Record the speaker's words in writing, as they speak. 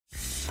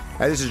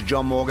Hey, this is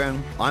John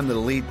Morgan. I'm the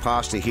lead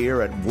pastor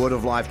here at Word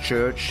of Life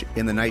Church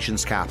in the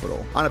nation's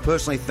capital. I want to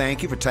personally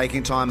thank you for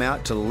taking time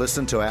out to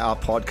listen to our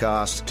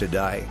podcast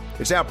today.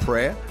 It's our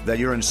prayer that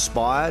you're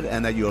inspired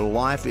and that your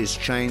life is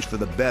changed for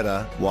the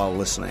better while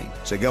listening.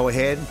 So go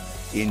ahead,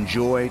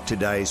 enjoy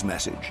today's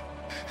message.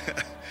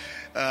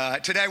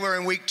 Today we're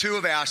in week 2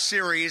 of our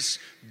series,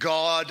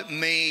 God,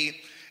 Me,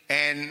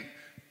 and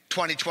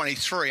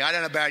 2023. I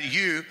don't know about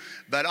you,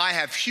 but I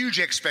have huge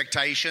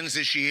expectations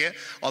this year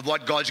of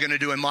what God's going to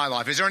do in my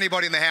life. Is there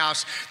anybody in the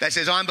house that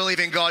says, I'm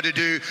believing God to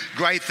do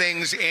great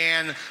things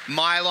in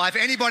my life?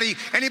 Anybody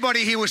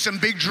here with some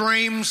big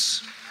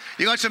dreams?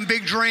 You got some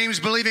big dreams,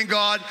 believing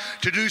God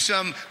to do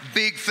some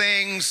big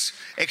things,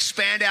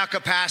 expand our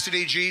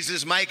capacity,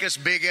 Jesus, make us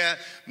bigger,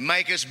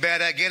 make us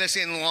better, get us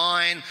in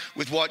line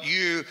with what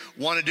you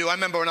want to do. I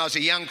remember when I was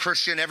a young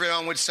Christian,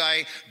 everyone would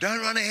say,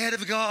 don't run ahead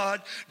of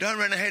God, don't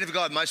run ahead of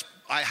God.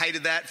 I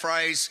hated that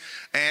phrase.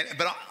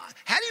 But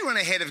how do you run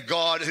ahead of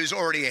God who's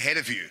already ahead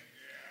of you?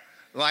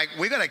 Like,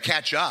 we got to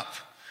catch up.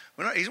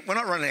 We're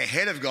not running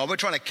ahead of God. We're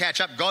trying to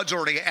catch up. God's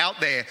already out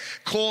there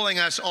calling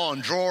us on,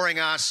 drawing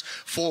us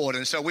forward.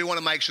 And so we want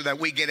to make sure that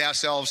we get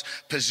ourselves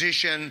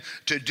positioned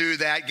to do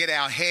that, get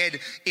our head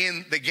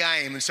in the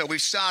game. And so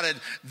we've started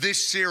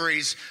this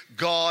series,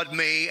 God,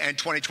 Me, and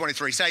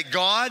 2023. Say,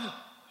 God,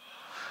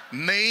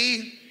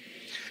 Me,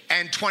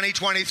 and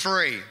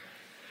 2023.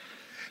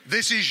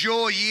 This is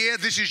your year,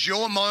 this is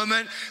your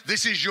moment,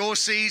 this is your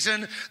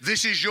season,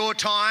 this is your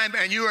time,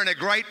 and you are in a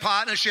great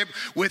partnership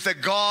with the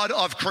God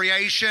of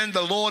creation,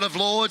 the Lord of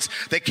Lords,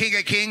 the King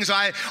of Kings.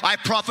 I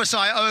prophesy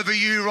over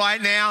you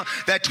right now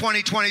that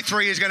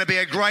 2023 is going to be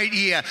a great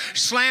year.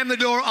 Slam the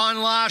door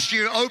on last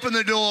year, open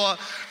the door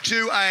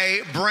to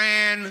a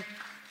brand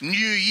new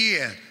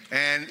year,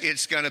 and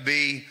it's going to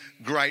be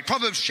great.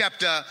 Proverbs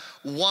chapter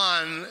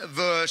 1,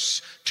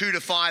 verse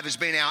 2-5 has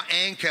been our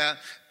anchor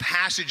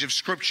passage of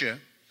Scripture.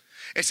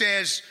 It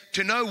says,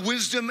 to know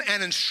wisdom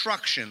and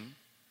instruction,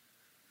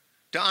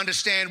 to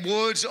understand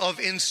words of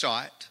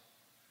insight,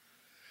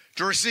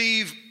 to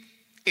receive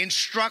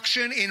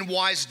instruction in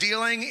wise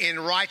dealing, in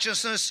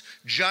righteousness,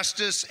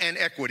 justice, and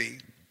equity,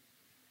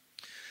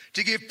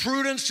 to give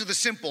prudence to the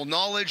simple,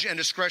 knowledge and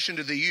discretion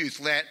to the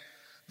youth. Let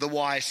the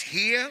wise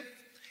hear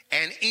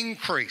and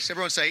increase.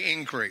 Everyone say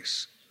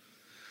increase.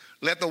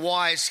 Let the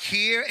wise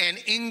hear and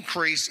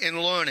increase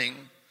in learning.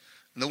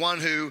 The one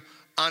who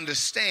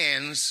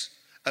understands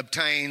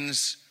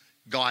obtains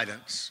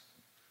guidance.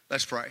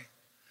 Let's pray.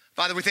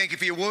 Father, we thank you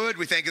for your word.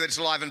 We thank you that it's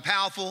alive and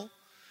powerful.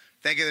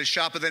 Thank you that it's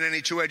sharper than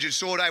any two-edged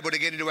sword, able to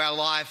get into our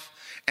life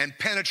and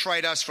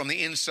penetrate us from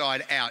the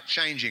inside out,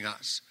 changing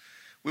us.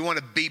 We want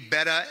to be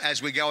better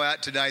as we go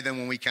out today than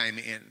when we came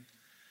in.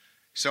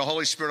 So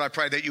Holy Spirit, I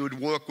pray that you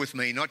would work with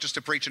me, not just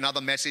to preach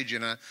another message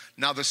in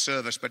another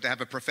service, but to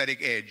have a prophetic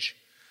edge.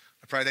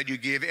 I pray that you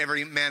give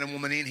every man and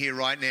woman in here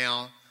right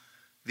now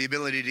the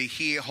ability to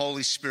hear,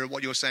 Holy Spirit,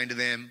 what you're saying to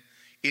them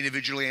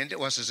individually and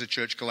to us as a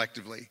church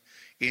collectively.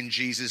 In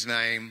Jesus'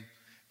 name.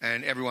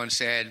 And everyone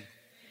said,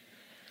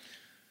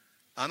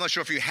 I'm not sure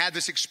if you had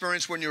this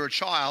experience when you were a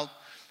child,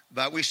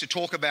 but we used to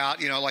talk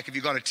about, like if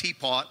you got a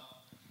teapot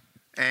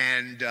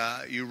and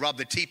you rub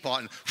the teapot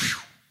and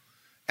whew,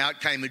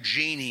 out came a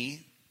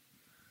genie.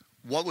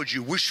 What would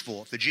you wish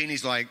for? If the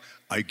genie's like,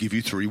 I give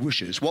you 3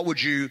 wishes. What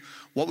would your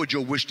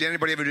wish? Did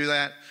anybody ever do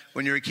that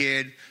when you're a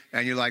kid?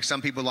 And you're like,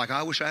 some people are like,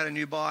 I wish I had a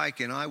new bike,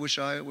 and I wish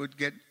I would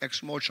get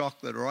extra more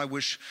chocolate, or I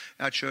wish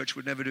our church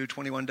would never do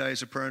 21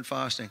 days of prayer and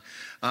fasting.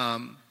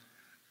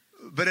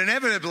 But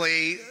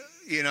inevitably,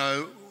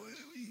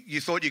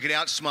 you thought you could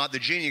outsmart the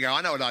genie. You go,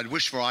 I know what I'd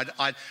wish for.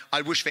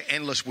 I'd wish for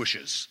endless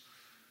wishes.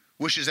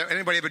 Wishes.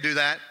 Anybody ever do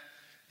that?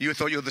 You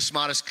thought you were the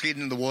smartest kid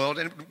in the world?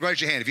 And raise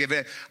your hand if you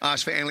ever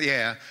asked for endless.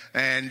 Yeah,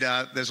 and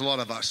there's a lot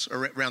of us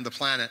around the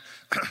planet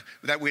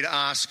that we'd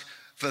ask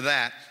for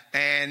that.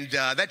 And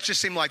that just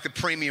seemed like the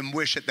premium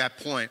wish at that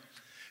point.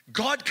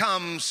 God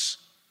comes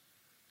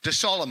to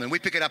Solomon. We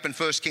pick it up in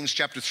 1 Kings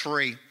chapter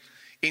 3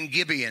 in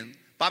Gibeon. The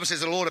Bible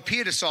says the Lord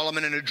appeared to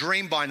Solomon in a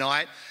dream by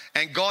night,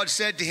 and God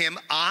said to him,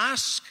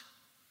 ask,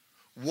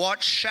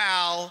 what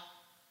shall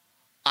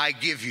I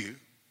give you?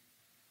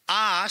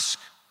 Ask,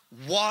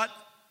 what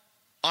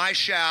I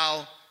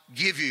shall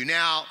give you.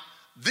 Now,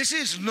 this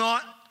is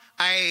not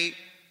a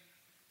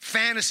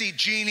fantasy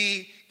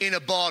genie in a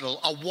bottle,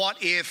 a what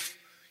if,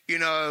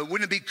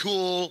 wouldn't it be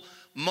cool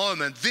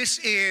moment. This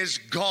is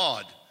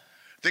God,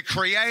 the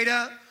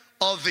creator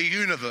of the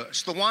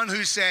universe, the one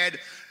who said,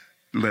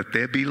 let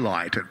there be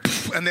light,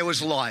 and there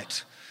was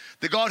light.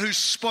 The God who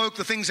spoke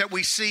the things that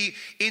we see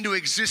into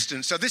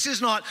existence. So this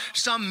is not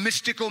some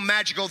mystical,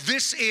 magical.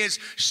 This is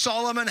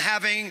Solomon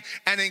having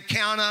an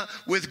encounter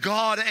with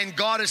God, and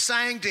God is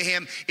saying to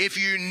him, if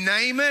you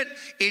name it,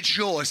 it's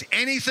yours.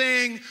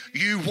 Anything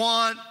you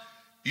want,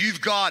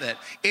 you've got it.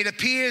 It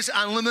appears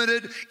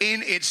unlimited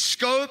in its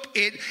scope.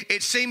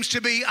 It seems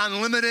to be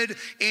unlimited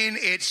in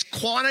its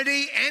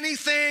quantity.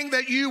 Anything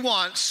that you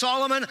want,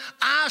 Solomon,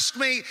 ask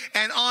me,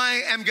 and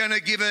I am going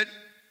to give it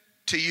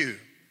to you.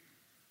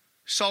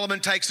 Solomon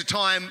takes the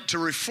time to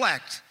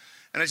reflect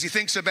And as he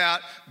thinks about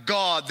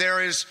God,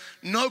 there is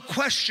no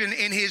question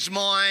in his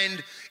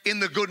mind in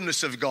the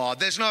goodness of God.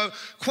 There's no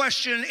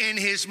question in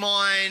his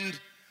mind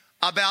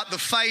about the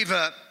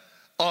favor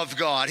of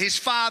God. His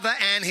father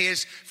and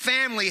his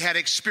family had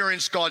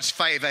experienced God's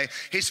favor.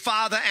 His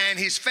father and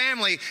his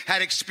family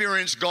had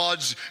experienced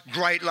God's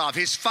great love.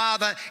 His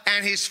father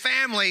and his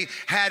family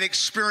had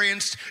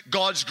experienced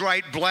God's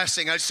great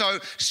blessing. And so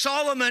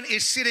Solomon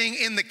is sitting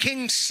in the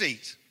king's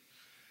seat.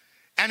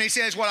 And he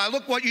says, well, I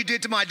look what you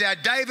did to my dad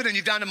David and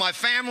you've done to my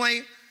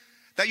family,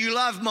 that you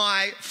love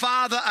my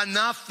father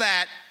enough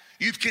that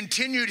you've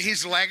continued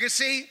his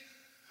legacy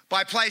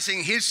by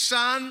placing his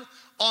son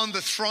on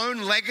the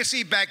throne.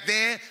 Legacy back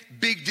there,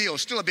 big deal.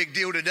 Still a big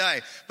deal today,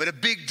 but a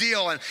big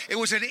deal. And it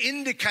was an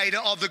indicator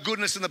of the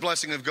goodness and the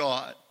blessing of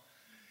God.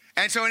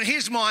 And so in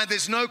his mind,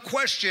 there's no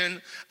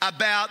question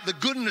about the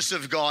goodness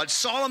of God.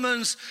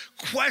 Solomon's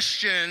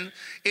question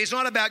is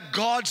not about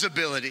God's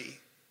ability.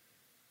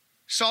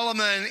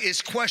 Solomon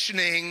is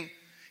questioning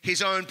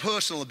his own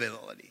personal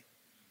ability.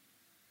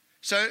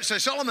 So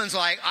Solomon's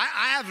like,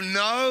 I have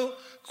no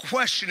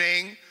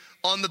questioning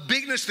on the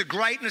bigness, the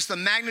greatness, the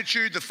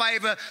magnitude, the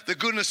favor, the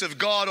goodness of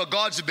God or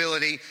God's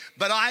ability,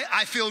 but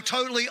I feel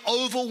totally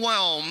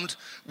overwhelmed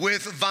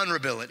with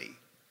vulnerability.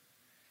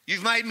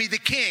 You've made me the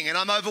king and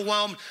I'm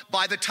overwhelmed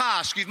by the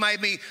task. You've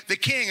made me the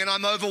king and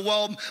I'm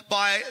overwhelmed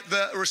by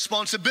the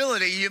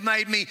responsibility. You've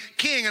made me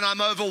king and I'm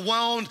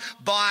overwhelmed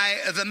by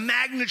the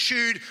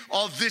magnitude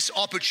of this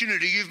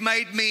opportunity. You've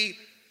made me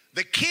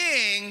the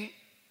king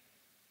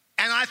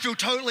and I feel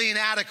totally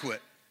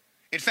inadequate.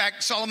 In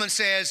fact, Solomon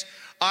says,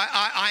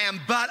 I am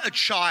but a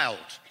child.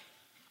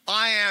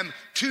 I am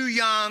too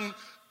young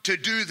to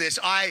do this.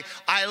 I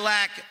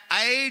lack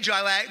age,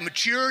 I lack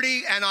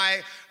maturity, and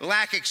I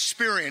lack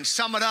experience.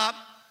 Sum it up,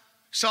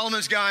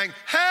 Solomon's going,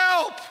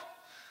 help!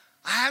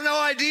 I have no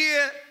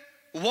idea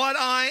what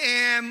I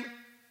am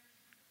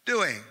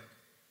doing.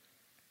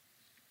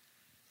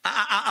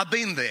 I've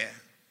been there.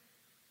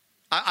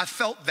 I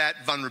felt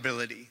that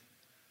vulnerability.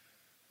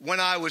 When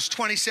I was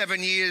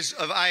 27 years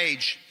of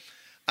age,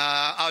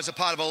 I was a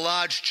part of a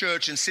large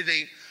church in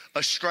Sydney,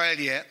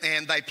 Australia,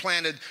 and they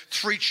planted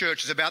 3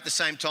 churches about the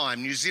same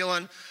time, New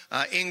Zealand,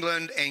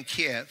 England, and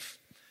Kiev.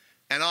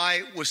 And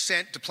I was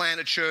sent to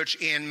plant a church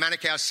in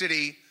Manukau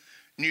City,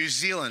 New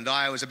Zealand.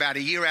 I was about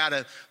a year out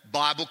of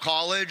Bible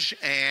college,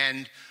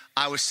 and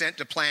I was sent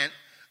to plant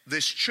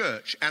this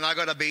church. And I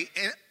got to be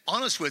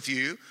honest with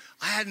you,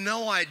 I had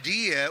no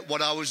idea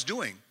what I was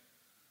doing.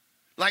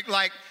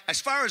 Like as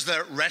far as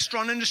the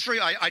restaurant industry,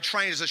 I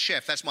trained as a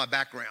chef. That's my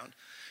background.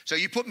 So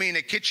you put me in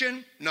a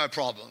kitchen, no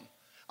problem.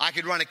 I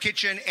could run a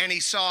kitchen any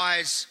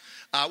size.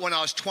 When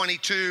I was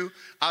 22,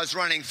 I was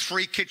running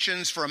 3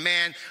 kitchens for a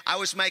man. I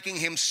was making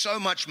him so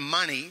much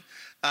money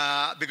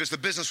because the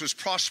business was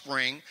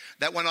prospering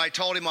that when I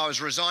told him I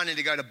was resigning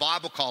to go to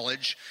Bible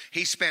college,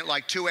 he spent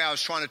like 2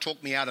 hours trying to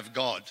talk me out of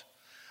God.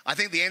 I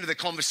think the end of the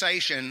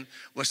conversation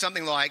was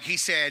something like, he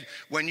said,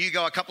 when you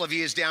go a couple of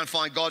years down,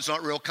 find God's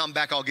not real, come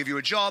back, I'll give you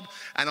a job.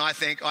 And I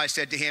think I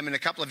said to him, in a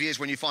couple of years,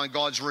 when you find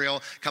God's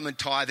real, come and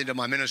tithe into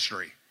my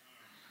ministry.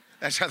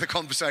 That's how the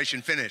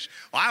conversation finished.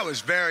 I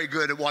was very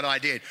good at what I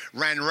did.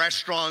 Ran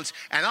restaurants,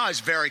 and I was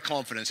very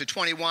confident. So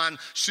 21,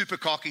 super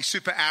cocky,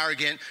 super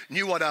arrogant,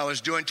 knew what I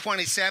was doing.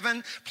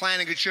 27,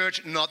 planning a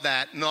church, not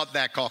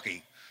that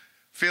cocky.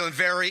 Feeling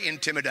very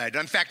intimidated.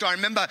 In fact, I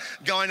remember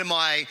going to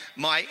my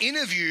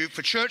interview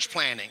for church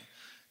planning,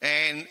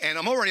 and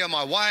I'm already on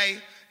my way.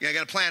 Going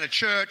to plant a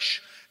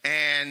church,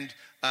 and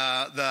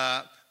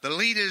the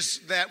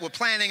leaders that were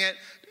planning it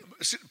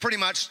pretty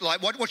much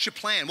like, what's your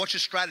plan? What's your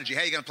strategy?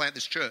 How are you going to plant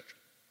this church?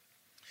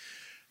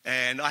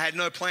 And I had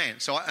no plan.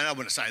 So I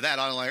wouldn't say that.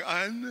 I'm like,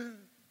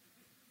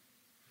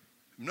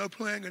 no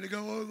plan, going to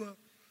go over.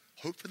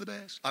 Hope for the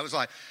best. I was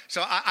like,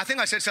 so I think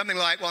I said something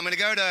like, well, I'm going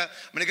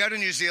to go to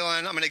New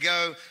Zealand. I'm going to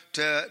go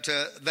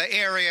to the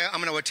area. I'm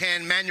going to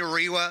attend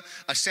Manurewa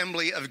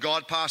Assembly of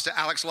God, Pastor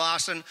Alex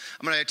Larson.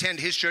 I'm going to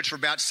attend his church for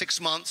about 6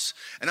 months.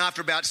 And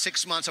after about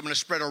 6 months, I'm going to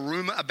spread a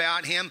rumor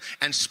about him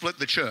and split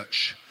the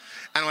church.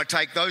 And I'm going to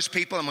take those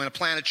people, I'm going to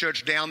plant a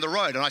church down the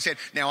road. And I said,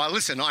 now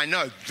listen, I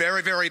know,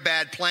 very, very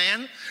bad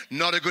plan,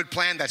 not a good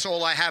plan. That's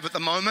all I have at the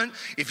moment.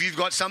 If you've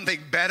got something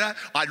better,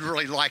 I'd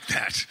really like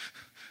that.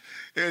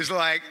 It was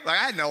like I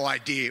had no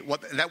idea.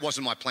 That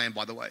wasn't my plan,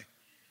 by the way.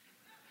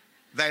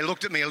 They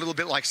looked at me a little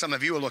bit like some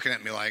of you are looking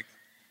at me like,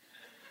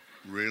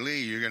 really?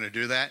 You're going to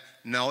do that?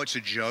 No, it's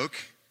a joke.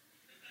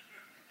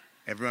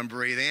 Everyone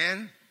breathe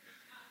in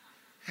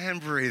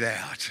and breathe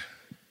out.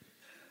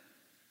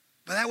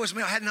 But that was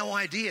me. I had no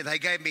idea. They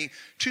gave me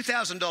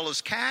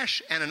 $2,000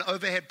 cash and an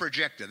overhead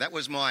projector. That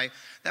was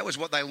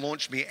what they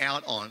launched me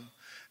out on.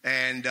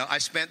 And I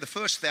spent the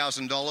first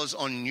 $1,000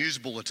 on news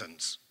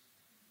bulletins.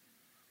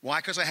 Why?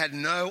 Because I had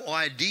no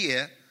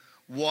idea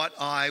what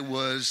I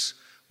was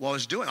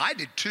doing. I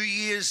did 2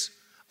 years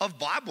of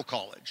Bible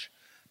college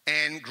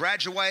and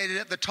graduated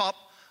at the top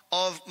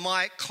of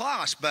my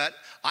class, but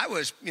I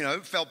was,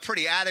 felt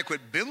pretty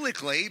adequate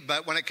biblically,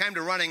 but when it came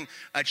to running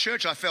a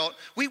church, I felt,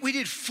 we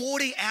did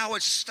 40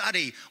 hours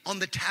study on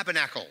the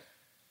tabernacle.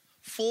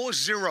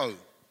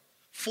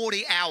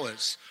 40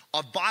 hours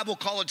of Bible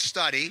college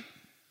study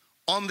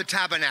on the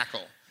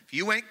tabernacle. If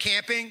you went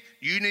camping,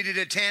 you needed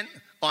a tent,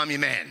 I'm your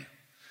man.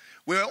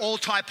 We're all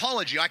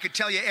typology. I could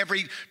tell you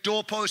every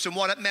doorpost and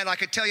what it meant. I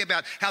could tell you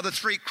about how the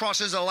 3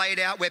 crosses are laid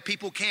out where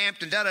people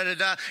camped and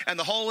da-da-da-da, and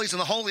the holies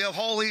and the holy of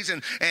holies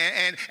and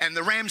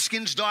the ram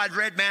skins dyed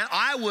red, man.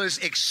 I was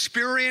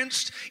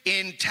experienced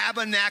in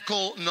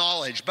tabernacle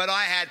knowledge, but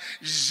I had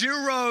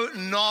zero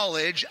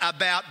knowledge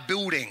about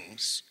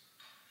buildings.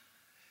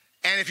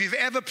 And if you've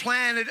ever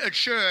planted a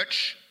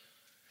church,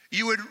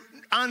 you would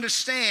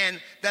understand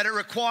that it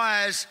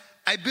requires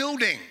a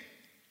building.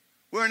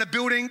 We're in a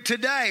building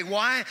today.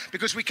 Why?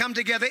 Because we come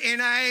together in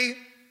a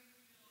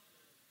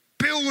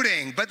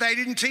building, but they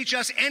didn't teach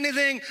us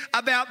anything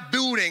about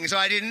buildings.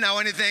 I didn't know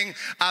anything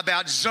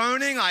about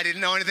zoning. I didn't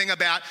know anything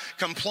about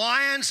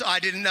compliance. I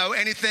didn't know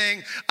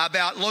anything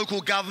about local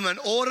government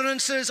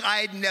ordinances. I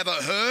had never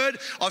heard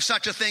of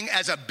such a thing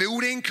as a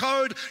building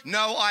code.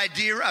 No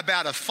idea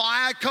about a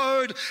fire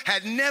code.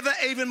 Had never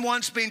even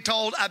once been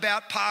told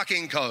about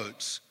parking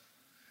codes.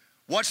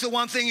 What's the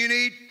one thing you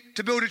need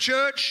to build a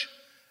church?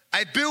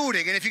 A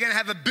building. And if you're going to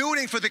have a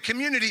building for the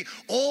community,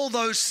 all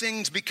those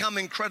things become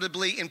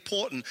incredibly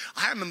important.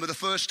 I remember the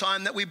first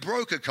time that we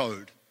broke a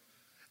code.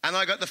 And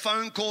I got the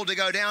phone call to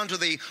go down to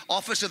the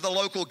office of the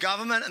local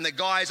government, and the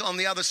guy's on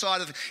the other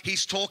side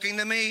he's talking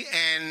to me,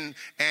 and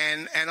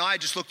I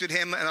just looked at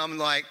him and I'm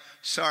like,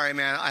 sorry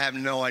man, I have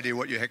no idea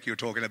what the heck you're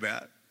talking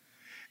about.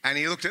 And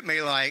he looked at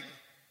me like,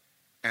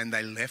 and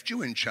they left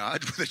you in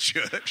charge with the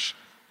church?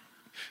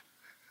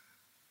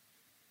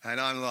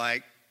 And I'm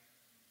like,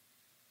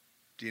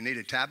 do you need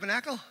a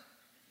tabernacle?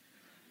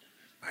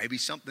 Maybe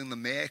something the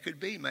mayor could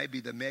be.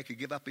 Maybe the mayor could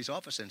give up his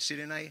office and sit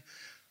in I'm the man.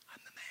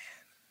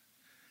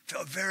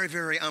 Felt very,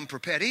 very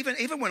unprepared.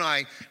 Even when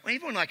I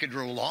could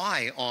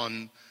rely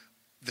on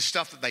the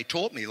stuff that they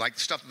taught me, like the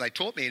stuff that they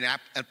taught me, and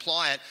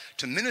apply it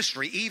to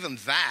ministry, even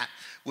that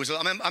was,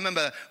 I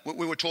remember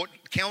we were taught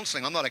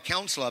counseling. I'm not a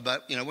counselor,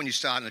 but when you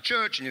start in a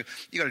church and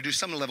you got to do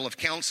some level of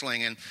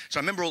counseling. And so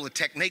I remember all the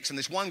techniques, and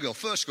this one girl,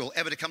 first girl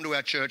ever to come to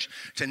our church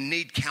to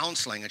need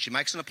counseling. And she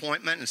makes an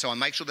appointment, and so I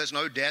make sure there's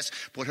no desk,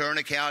 put her on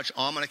a couch,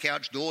 I'm on a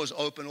couch, doors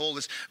open,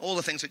 all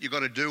the things that you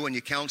got to do when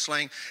you're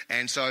counseling.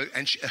 And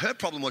her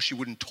problem was she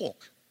wouldn't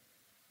talk.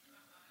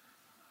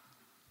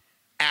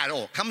 At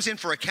all. Comes in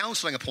for a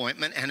counseling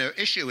appointment, and her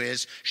issue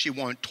is she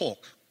won't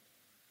talk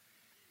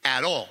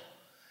at all.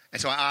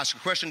 And so I ask a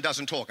question,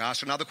 doesn't talk. I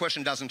ask another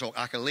question, doesn't talk.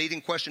 I ask a leading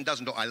question,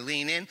 doesn't talk. I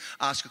lean in,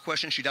 ask a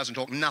question, she doesn't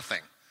talk,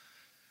 nothing.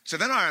 So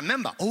then I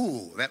remember,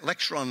 that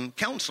lecture on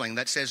counseling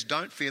that says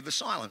don't fear the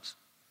silence.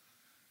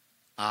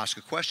 Ask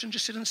a question,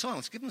 just sit in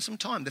silence. Give them some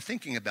time. They're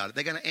thinking about it.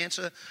 They're going to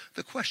answer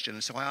the question.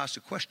 And so I asked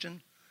a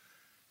question,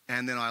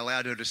 and then I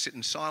allowed her to sit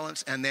in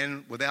silence. And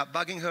then without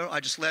bugging her,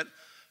 I just let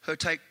her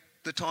take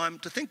the time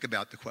to think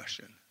about the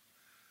question.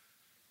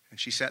 And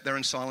she sat there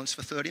in silence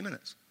for 30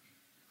 minutes.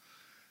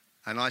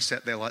 And I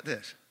sat there like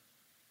this.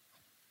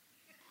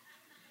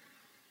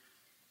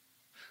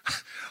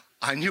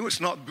 I knew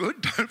it's not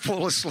good, don't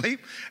fall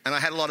asleep. And I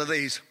had a lot of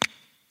these,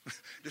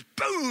 just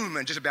boom,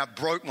 and just about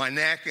broke my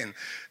neck. And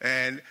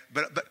then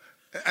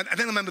I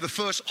remember the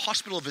first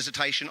hospital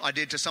visitation I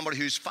did to somebody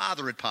whose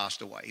father had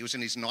passed away. He was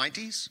in his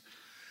 90s.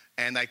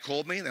 And they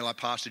called me, and they're like,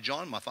 Pastor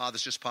John, my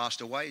father's just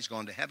passed away, he's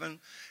gone to heaven,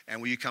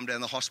 and will you come down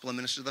to the hospital and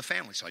minister to the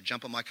family? So I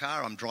jump in my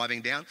car, I'm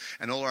driving down,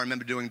 and all I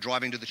remember doing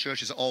driving to the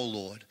church is, oh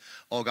Lord,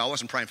 oh God, I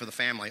wasn't praying for the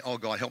family, oh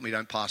God, help me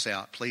don't pass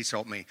out, please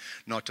help me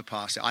not to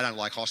pass out. I don't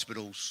like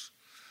hospitals,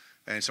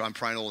 and so I'm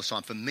praying all the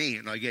time for me.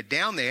 And I get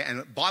down there,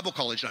 and Bible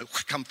college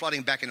come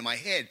flooding back into my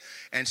head.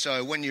 And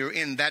so when you're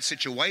in that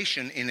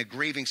situation, in a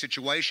grieving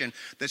situation,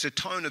 there's a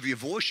tone of your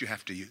voice you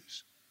have to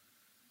use.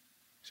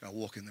 So I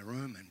walk in the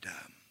room, and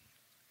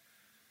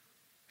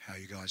how are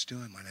you guys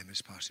doing? My name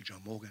is Pastor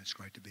John Morgan. It's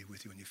great to be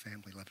with you and your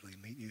family. Lovely to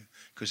meet you.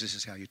 Because this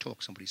is how you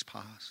talk. Somebody's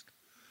passed.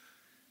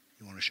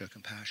 You want to show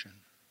compassion.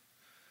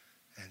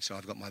 And so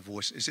I've got my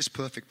voice. Is this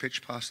perfect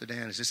pitch, Pastor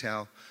Dan? Is this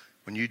how,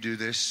 when you do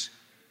this,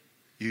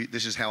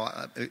 this is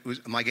how,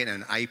 am I getting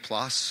an A+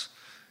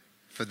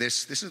 for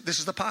this? This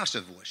is the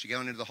pastor voice. You're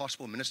going into the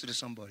hospital, minister to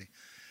somebody.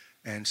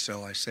 And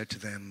so I said to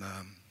them,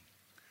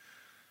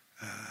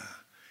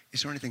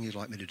 is there anything you'd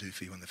like me to do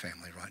for you and the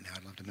family right now?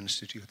 I'd love to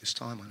minister to you at this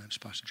time. My name's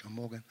Pastor John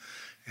Morgan,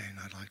 and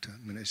I'd like to,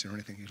 is there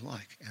anything you'd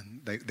like?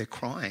 And they're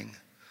crying,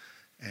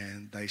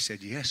 and they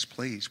said, yes,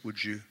 please.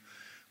 Would you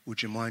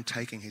mind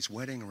taking his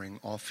wedding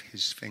ring off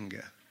his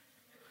finger?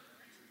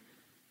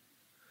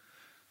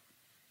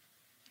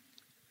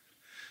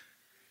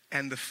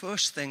 And the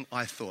first thing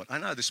I thought, I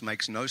know this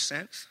makes no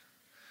sense,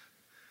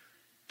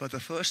 but the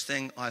first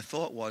thing I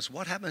thought was,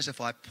 what happens if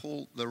I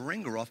pull the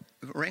ring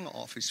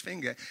off his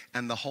finger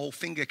and the whole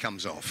finger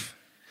comes off?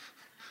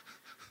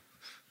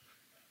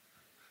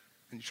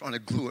 And you're trying to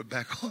glue it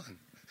back on.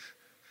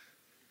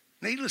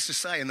 Needless to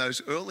say, in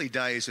those early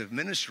days of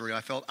ministry,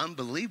 I felt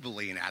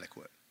unbelievably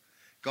inadequate.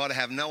 God, I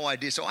have no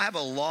idea. So I have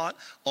a lot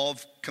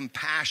of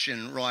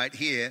compassion right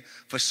here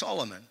for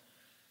Solomon.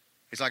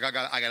 He's like, I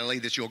got to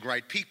lead this, your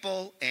great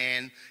people,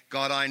 and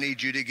God, I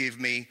need you to give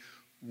me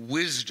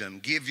wisdom.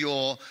 Give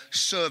your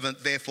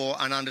servant, therefore,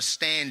 an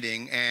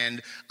understanding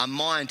and a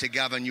mind to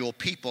govern your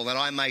people, that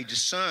I may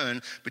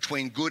discern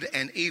between good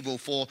and evil,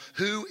 for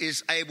who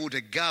is able to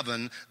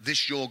govern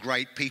this your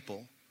great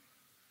people?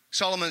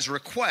 Solomon's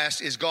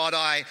request is, God,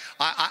 I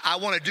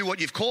want to do what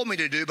you've called me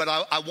to do, but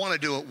I want to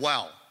do it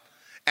well.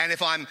 And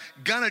if I'm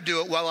going to do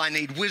it well, I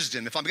need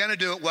wisdom. If I'm going to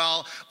do it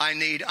well, I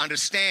need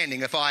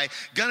understanding. If I'm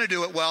going to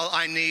do it well,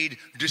 I need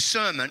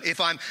discernment. If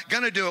I'm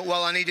going to do it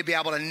well, I need to be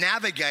able to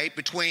navigate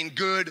between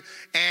good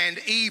and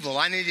evil.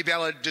 I need to be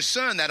able to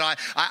discern that.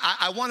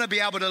 I want to be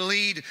able to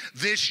lead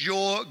this,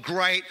 your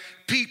great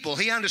people.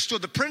 He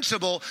understood the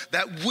principle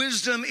that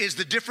wisdom is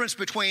the difference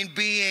between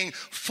being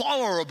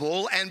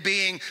tolerable and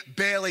being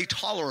barely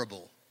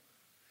tolerable.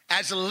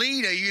 As a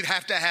leader, you'd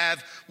have to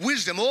have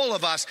wisdom. All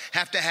of us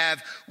have to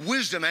have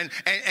wisdom.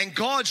 And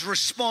God's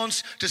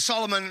response to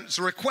Solomon's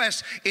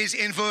request is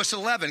in verse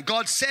 11.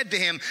 God said to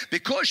him,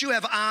 because you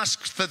have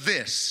asked for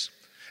this,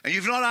 and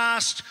you've not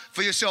asked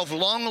for yourself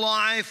long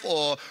life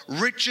or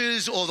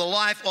riches or the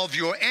life of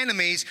your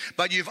enemies,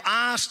 but you've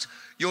asked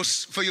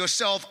for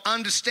yourself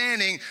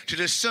understanding to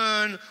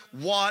discern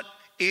what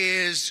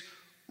is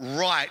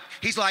right.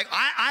 He's like,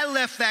 I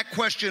left that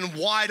question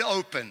wide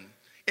open.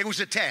 It was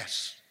a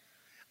test.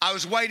 I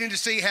was waiting to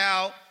see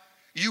how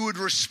you would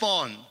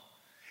respond.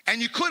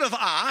 And you could have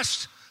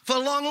asked for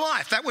long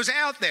life. That was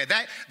out there.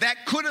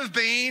 That could have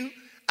been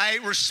a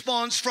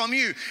response from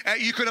you.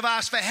 You could have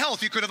asked for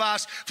health. You could have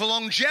asked for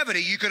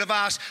longevity. You could have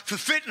asked for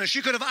fitness.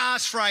 You could have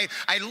asked for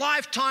a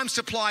lifetime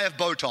supply of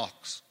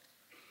Botox.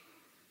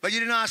 But you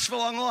didn't ask for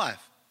long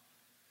life.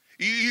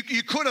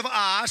 You could have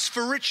asked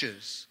for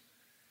riches.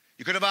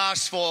 You could have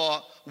asked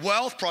for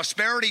wealth,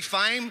 prosperity,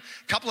 fame,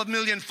 a couple of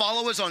million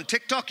followers on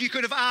TikTok. You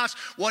could have asked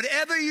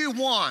whatever you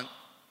want.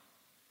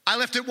 I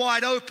left it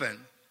wide open.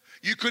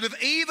 You could have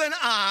even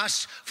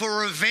asked for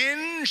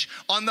revenge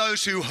on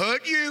those who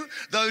hurt you,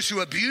 those who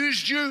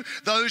abused you,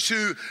 those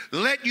who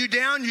let you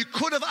down. You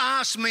could have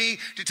asked me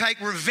to take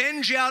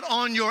revenge out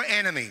on your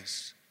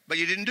enemies, but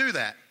you didn't do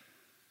that.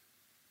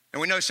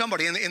 And we know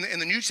somebody in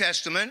the New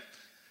Testament,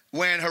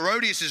 when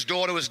Herodias'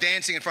 daughter was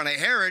dancing in front of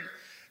Herod,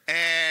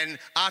 and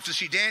after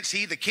she danced,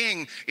 he, the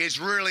king, is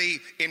really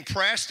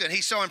impressed. And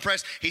he's so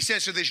impressed, he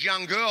says to this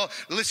young girl,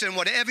 listen,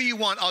 whatever you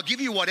want, I'll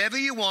give you whatever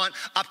you want,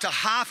 up to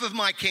half of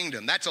my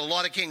kingdom. That's a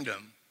lot of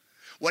kingdom.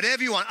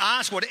 Whatever you want,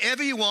 ask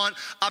whatever you want,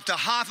 up to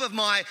half of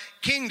my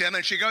kingdom.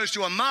 And she goes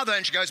to her mother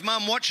and she goes,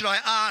 Mom, what should I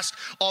ask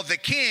of the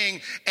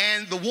king?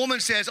 And the woman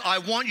says, I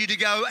want you to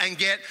go and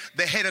get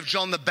the head of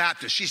John the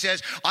Baptist. She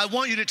says, I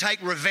want you to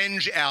take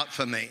revenge out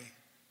for me.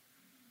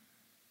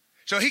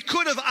 So he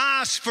could have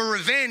asked for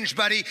revenge,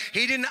 but he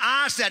didn't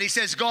ask that. He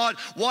says, God,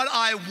 what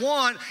I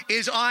want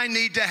is I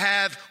need to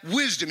have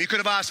wisdom. You could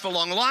have asked for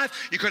long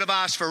life. You could have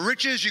asked for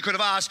riches. You could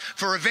have asked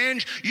for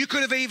revenge. You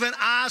could have even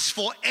asked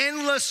for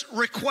endless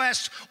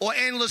requests or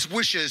endless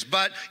wishes,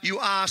 but you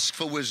asked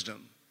for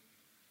wisdom.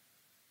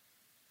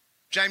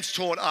 James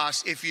taught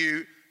us, if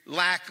you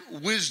lack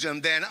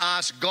wisdom, then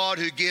ask God,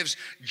 who gives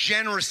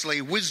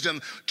generously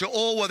wisdom to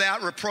all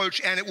without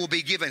reproach, and it will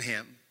be given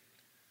him.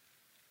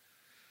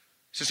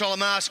 So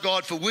Solomon asked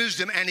God for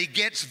wisdom, and he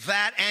gets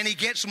that, and he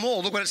gets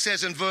more. Look what it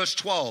says in verse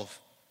 12.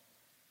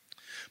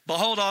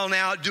 Behold, I'll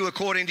now do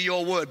according to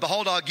your word.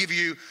 Behold, I'll give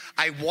you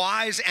a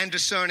wise and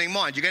discerning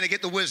mind. You're going to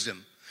get the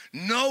wisdom.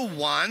 No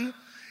one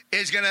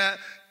is going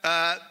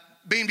to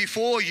be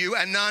before you,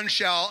 and none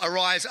shall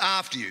arise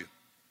after you.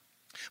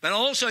 But I'll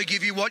also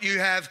give you what you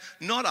have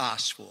not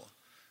asked for.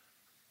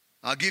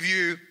 I'll give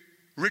you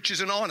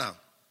riches and honor,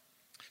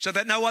 so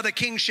that no other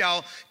king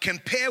shall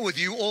compare with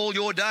you all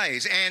your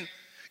days. And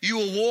you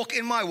will walk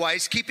in my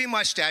ways, keeping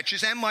my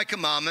statutes and my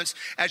commandments,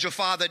 as your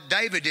father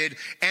David did,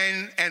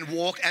 and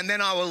walk, and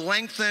then I will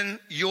lengthen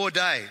your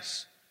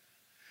days.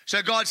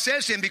 So God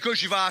says to him,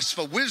 because you've asked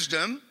for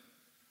wisdom,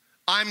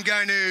 I'm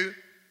going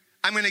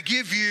to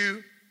give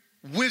you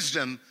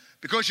wisdom.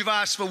 Because you've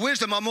asked for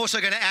wisdom, I'm also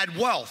going to add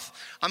wealth.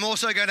 I'm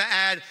also going to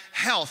add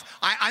health.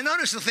 I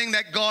notice the thing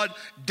that God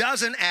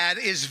doesn't add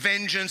is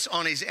vengeance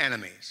on his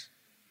enemies.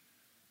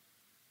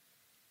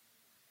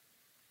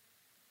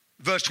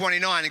 Verse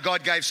 29, and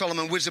God gave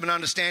Solomon wisdom and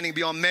understanding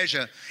beyond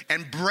measure,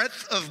 and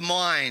breadth of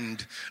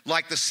mind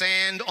like the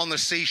sand on the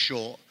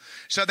seashore,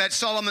 so that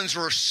Solomon's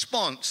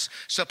response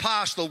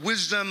surpassed the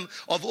wisdom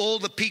of all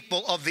the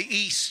people of the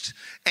east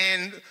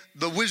and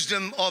the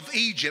wisdom of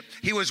Egypt.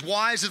 He was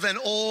wiser than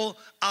all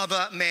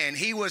other men.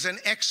 He was an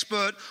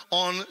expert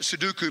on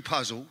Sudoku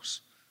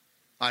puzzles.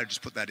 I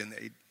just put that in there.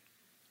 It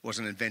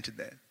wasn't invented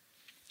there.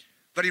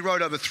 But he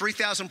wrote over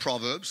 3,000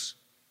 proverbs,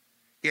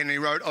 and he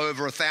wrote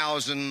over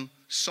 1,000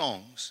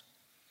 songs.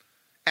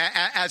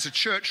 As a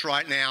church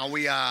right now,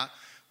 we are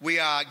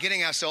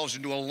getting ourselves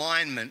into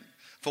alignment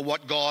for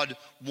what God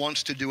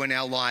wants to do in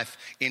our life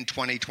in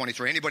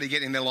 2023. Anybody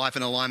getting their life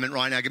in alignment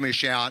right now? Give me a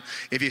shout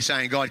if you're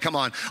saying, God, come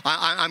on,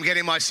 I'm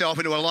getting myself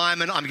into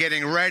alignment. I'm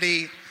getting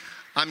ready.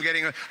 I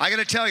got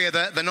to tell you,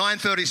 the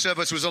 9:30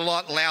 service was a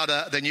lot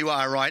louder than you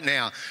are right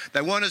now.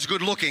 They weren't as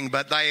good looking,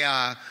 but they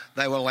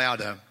were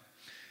louder.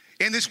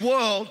 In this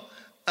world,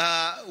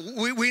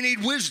 we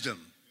need wisdom.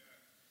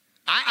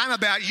 I don't know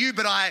about you,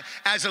 but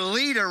as a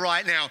leader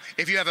right now,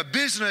 if you have a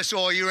business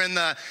or you're in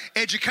the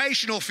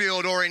educational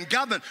field or in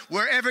government,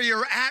 wherever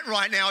you're at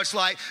right now, it's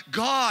like,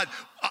 God,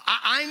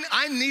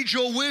 I need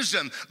your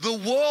wisdom. The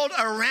world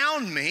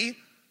around me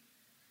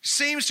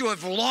seems to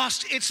have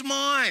lost its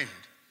mind.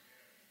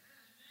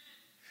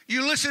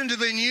 You listen to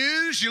the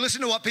news, you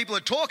listen to what people are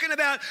talking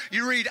about,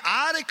 you read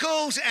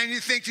articles, and you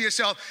think to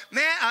yourself,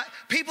 man,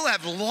 people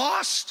have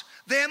lost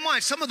their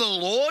mind. Some of the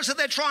laws that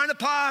they're trying to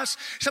pass,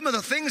 some of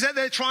the things that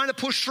they're trying to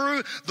push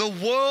through, the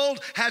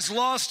world has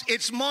lost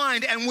its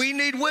mind, and we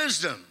need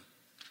wisdom.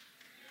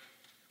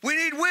 We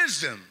need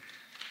wisdom.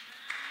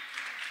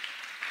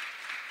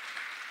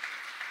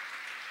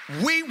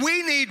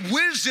 We need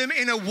wisdom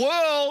in a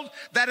world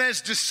that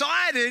has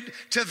decided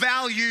to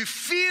value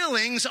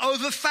feelings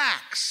over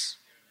facts.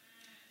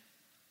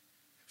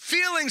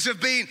 Feelings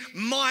of being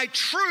my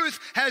truth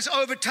has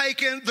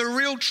overtaken the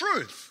real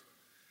truth.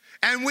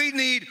 And we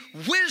need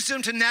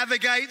wisdom to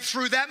navigate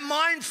through that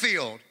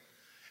minefield.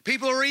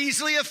 People are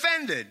easily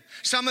offended.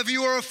 Some of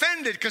you are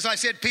offended because I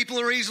said people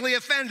are easily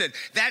offended.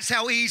 That's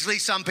how easily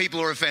some people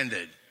are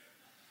offended.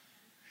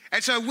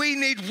 And so we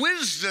need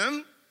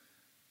wisdom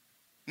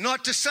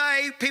not to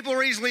say people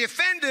are easily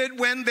offended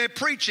when they're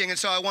preaching, and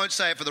so I won't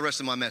say it for the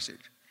rest of my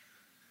message.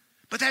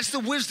 But that's the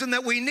wisdom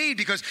that we need,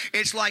 because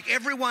it's like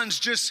everyone's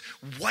just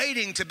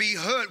waiting to be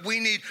hurt. We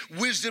need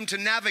wisdom to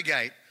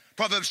navigate.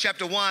 Proverbs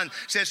chapter 1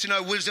 says to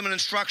know wisdom and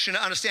instruction,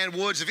 to understand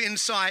words of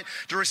insight,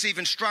 to receive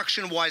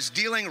instruction, wise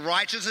dealing,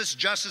 righteousness,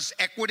 justice,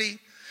 equity,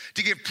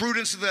 to give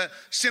prudence to the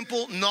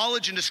simple,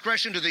 knowledge and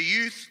discretion to the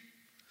youth.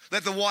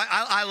 Let the wise,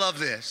 I love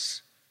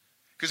this.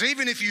 Because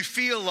even if you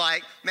feel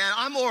like, man,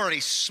 I'm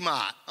already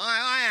smart.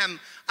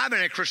 I've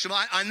been a Christian.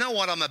 I know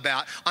what I'm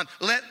about.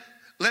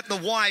 Let the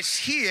wise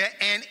hear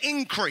and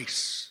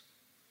increase.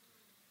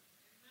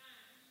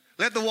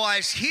 Let the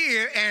wise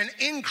hear and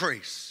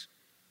increase.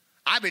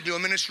 I've been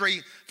doing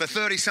ministry for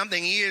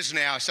 30-something years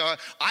now, so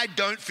I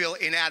don't feel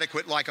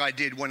inadequate like I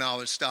did when I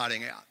was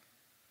starting out.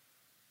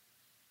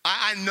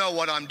 I know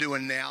what I'm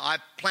doing now. I've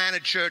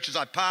planted churches,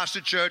 I've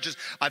pastored churches,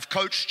 I've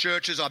coached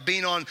churches,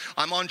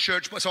 I'm on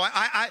church. So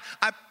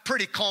I'm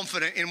pretty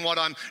confident in what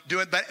I'm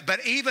doing.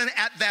 But even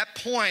at that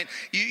point,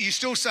 you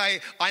still say,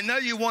 I know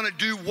you want to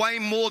do way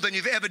more than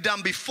you've ever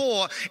done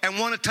before and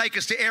want to take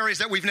us to areas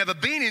that we've never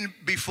been in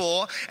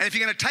before. And if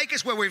you're going to take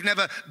us where we've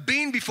never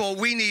been before,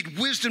 we need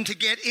wisdom to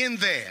get in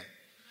there.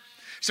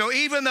 So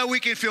even though we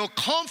can feel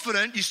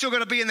confident, you still got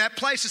to be in that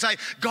place to say,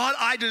 God,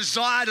 I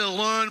desire to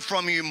learn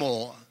from you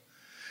more.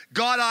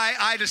 God,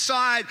 I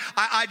desire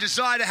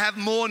to have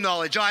more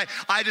knowledge. I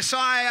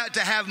desire to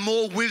have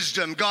more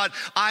wisdom. God,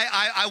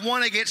 I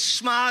want to get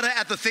smarter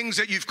at the things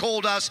that you've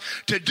called us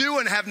to do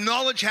and have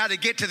knowledge how to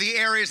get to the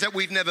areas that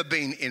we've never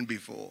been in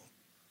before.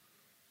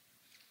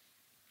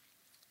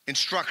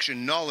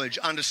 Instruction, knowledge,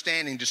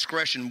 understanding,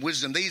 discretion,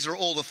 wisdom. These are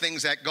all the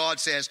things that God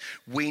says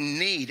we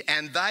need.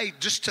 And they,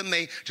 just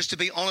to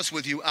be honest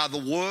with you, are the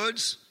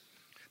words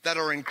that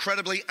are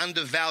incredibly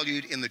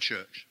undervalued in the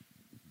church.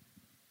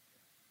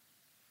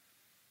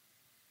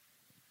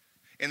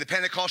 In the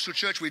Pentecostal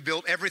church, we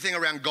built everything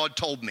around God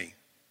told me.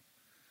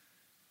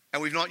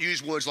 And we've not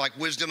used words like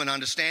wisdom and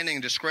understanding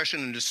and discretion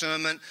and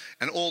discernment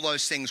and all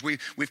those things. We've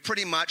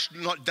pretty much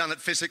not done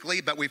it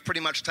physically, but we've pretty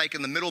much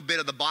taken the middle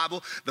bit of the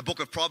Bible, the book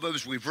of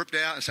Proverbs, we've ripped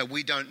it out and said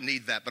we don't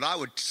need that. But I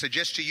would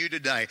suggest to you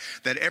today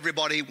that every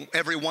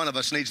one of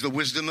us needs the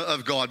wisdom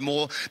of God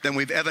more than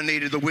we've ever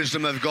needed the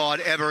wisdom of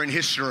God ever in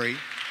history.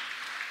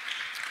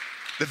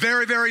 The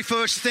very, very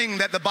first thing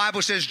that the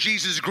Bible says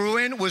Jesus grew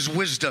in was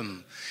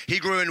wisdom. He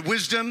grew in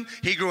wisdom,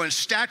 he grew in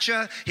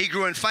stature, he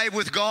grew in favor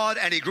with God,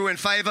 and he grew in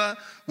favor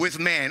with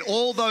man.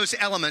 All those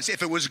elements,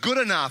 if it was good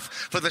enough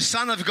for the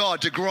Son of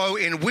God to grow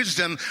in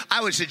wisdom,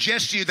 I would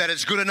suggest to you that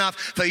it's good enough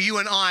for you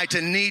and I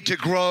to need to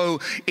grow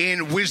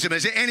in wisdom.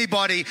 Is there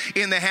anybody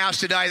in the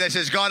house today that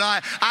says, God,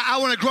 I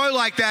want to grow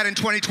like that in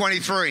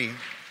 2023?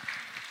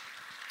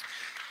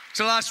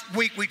 So last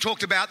week we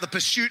talked about the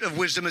pursuit of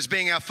wisdom as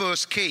being our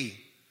first key.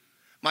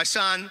 My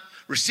son,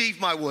 receive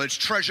my words,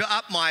 treasure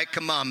up my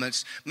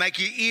commandments, make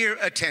your ear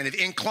attentive,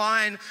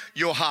 incline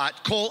your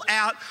heart, call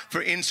out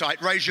for insight,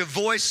 raise your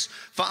voice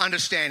for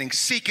understanding,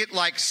 seek it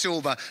like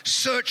silver,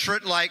 search for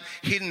it like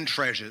hidden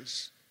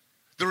treasures.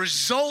 The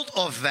result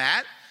of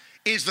that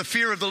is the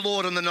fear of the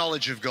Lord and the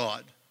knowledge of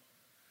God.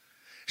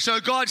 So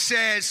God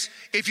says,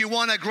 if you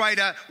want a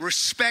greater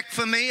respect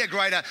for me, a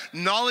greater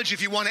knowledge,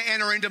 if you want to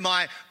enter into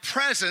my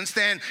presence,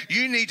 then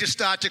you need to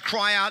start to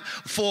cry out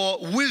for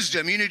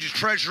wisdom. You need to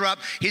treasure up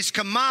his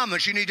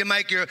commandments. You need to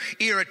make your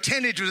ear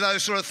attentive to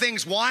those sort of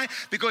things. Why?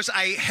 Because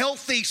a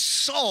healthy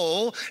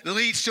soul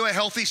leads to a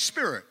healthy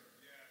spirit.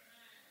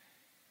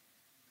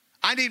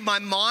 I need my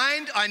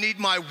mind, I need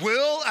my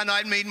will, and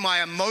I need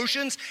my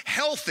emotions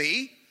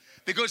healthy,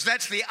 because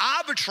that's the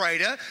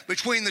arbitrator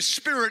between the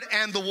spirit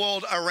and the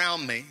world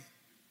around me.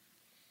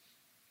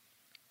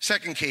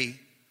 Second key,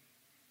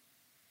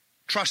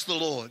 trust the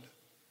Lord.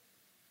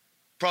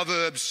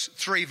 Proverbs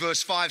 3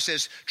 verse 5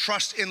 says,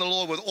 trust in the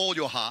Lord with all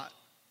your heart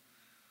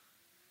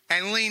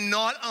and lean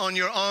not on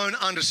your own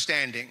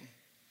understanding.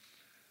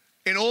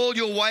 In all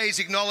your ways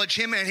acknowledge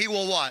him and he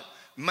will what?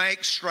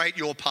 Make straight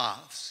your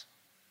paths.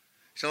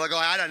 So like,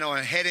 I don't know where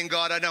I'm heading,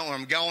 God. I don't know where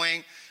I'm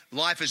going.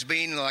 Life has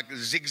been like a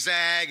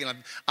zigzag and I'm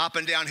up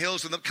and down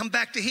hills. And come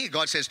back to here.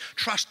 God says,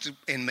 trust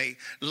in me.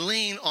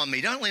 Lean on me.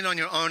 Don't lean on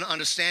your own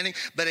understanding,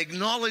 but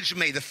acknowledge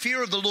me. The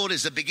fear of the Lord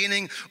is the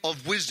beginning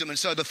of wisdom. And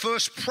so the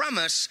first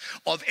premise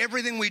of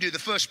everything we do, the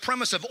first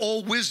premise of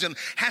all wisdom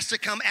has to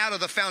come out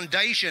of the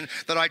foundation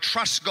that I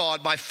trust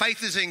God. My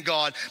faith is in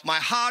God. My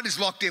heart is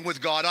locked in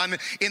with God. I'm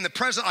in the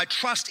present. I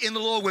trust in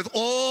the Lord with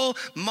all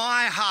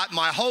my heart.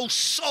 My whole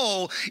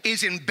soul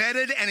is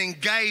embedded and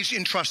engaged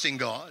in trusting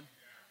God.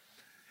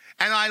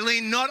 And I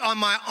lean not on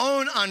my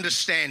own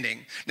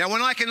understanding. Now,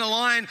 when I can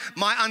align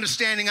my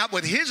understanding up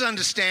with his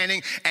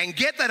understanding and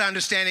get that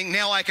understanding,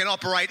 now I can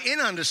operate in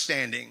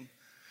understanding.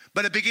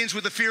 But it begins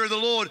with the fear of the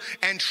Lord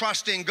and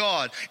trusting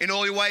God. In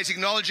all your ways,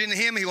 acknowledging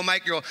him. He will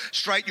make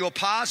straight your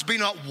paths. Be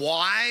not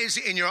wise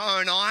in your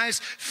own eyes.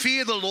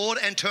 Fear the Lord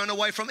and turn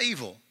away from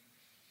evil.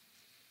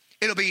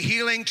 It'll be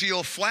healing to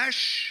your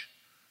flesh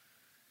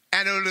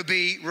and it'll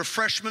be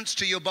refreshments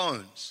to your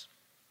bones.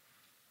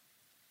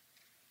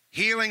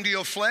 Healing to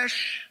your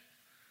flesh,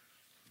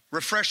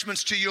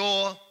 refreshments to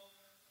your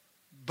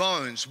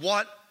bones.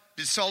 What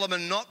did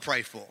Solomon not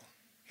pray for?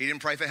 He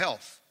didn't pray for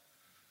health.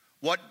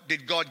 What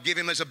did God give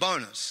him as a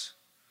bonus?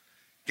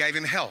 Gave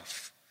him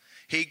health.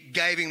 He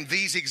gave him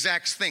these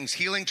exact things: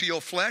 healing to your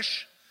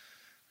flesh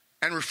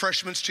and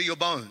refreshments to your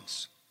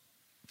bones.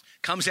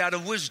 Comes out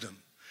of wisdom.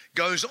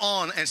 Goes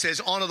on and says,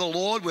 honor the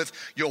Lord with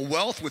your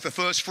wealth, with the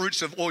first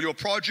fruits of all your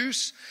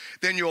produce.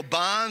 Then your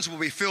barns will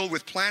be filled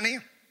with plenty,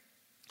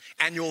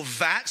 and your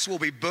vats will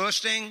be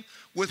bursting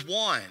with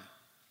wine.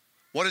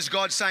 What is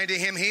God saying to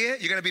him here?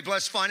 You're going to be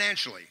blessed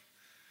financially.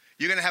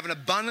 You're going to have an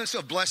abundance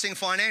of blessing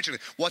financially.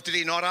 What did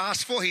he not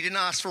ask for? He didn't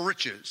ask for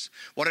riches.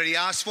 What did he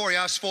ask for? He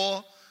asked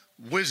for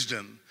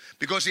wisdom.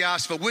 Because he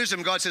asked for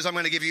wisdom, God says, I'm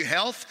going to give you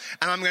health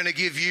and I'm going to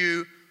give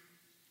you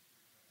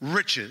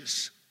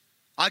riches.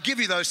 I'll give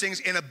you those things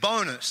in a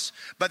bonus.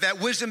 But that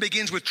wisdom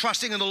begins with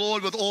trusting in the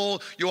Lord with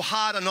all your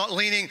heart and not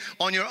leaning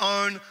on your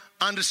own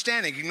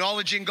understanding,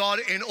 acknowledging God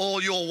in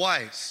all your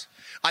ways.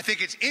 I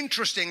think it's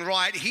interesting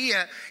right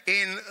here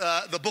in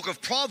the book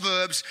of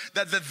Proverbs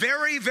that the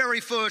very, very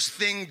first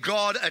thing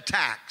God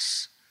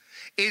attacks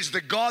is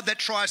the God that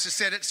tries to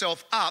set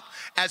itself up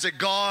as a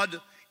God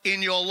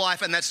in your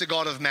life, and that's the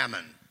God of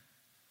mammon.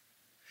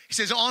 He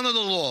says, honor the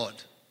Lord.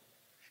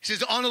 He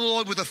says, honor the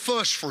Lord with the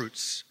first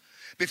fruits.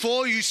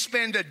 Before you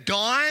spend a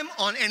dime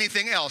on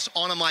anything else,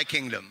 honor my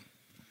kingdom.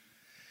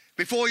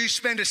 Before you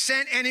spend a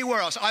cent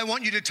anywhere else, I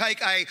want you to take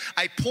a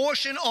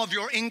portion of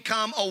your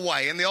income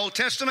away. In the Old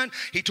Testament,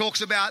 he talks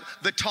about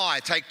the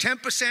tithe. Take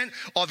 10%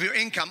 of your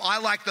income. I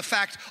like the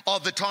fact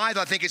of the tithe.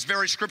 I think it's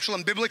very scriptural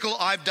and biblical.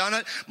 I've done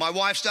it. My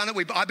wife's done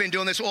it. I've been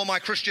doing this all my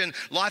Christian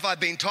life. I've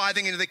been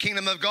tithing into the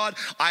kingdom of God.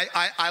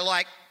 I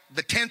like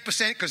the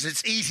 10% because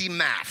it's easy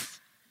math.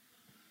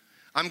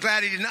 I'm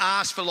glad he didn't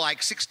ask for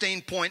like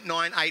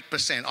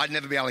 16.98%. I'd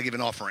never be able to give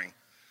an offering.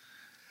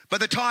 But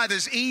the tithe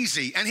is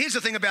easy. And here's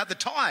the thing about the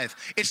tithe.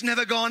 It's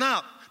never gone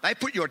up. They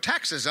put your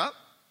taxes up.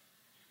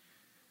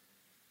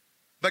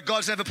 But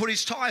God's never put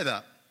his tithe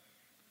up.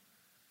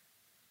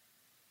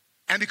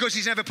 And because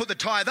he's never put the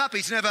tithe up,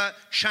 he's never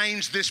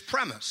changed this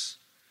premise.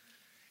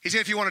 He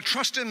said, if you want to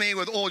trust in me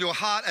with all your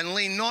heart and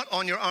lean not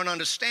on your own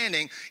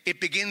understanding,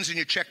 it begins in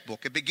your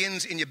checkbook. It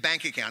begins in your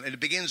bank account. And it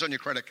begins on your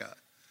credit card.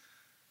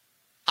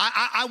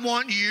 I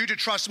want you to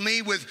trust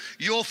me with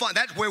your fund.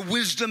 That's where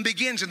wisdom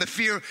begins, in the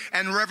fear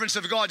and reverence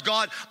of God.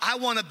 God, I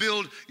want to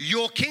build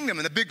your kingdom.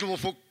 And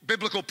the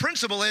biblical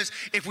principle is,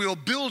 if we will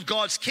build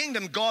God's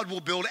kingdom, God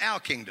will build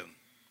our kingdom.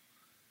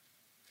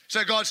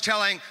 So God's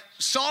telling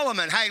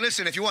Solomon, hey,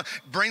 listen, if you want,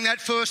 bring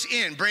that first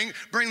in, bring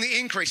the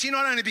increase. He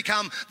not only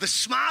become the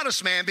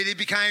smartest man, but he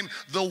became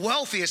the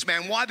wealthiest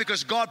man. Why?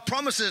 Because God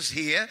promises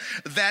here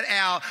that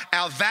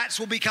our vats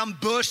will become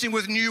bursting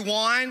with new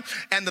wine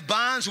and the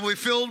barns will be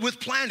filled with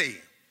plenty.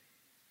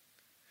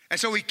 And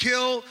so we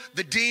kill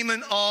the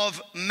demon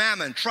of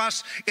mammon.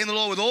 Trust in the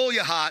Lord with all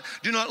your heart.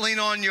 Do not lean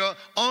on your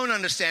own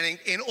understanding.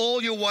 In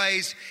all your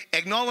ways,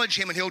 acknowledge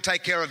him and he'll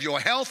take care of your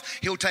health.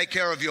 He'll take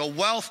care of your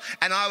wealth.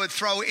 And I would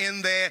throw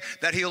in there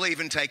that he'll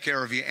even take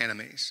care of your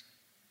enemies.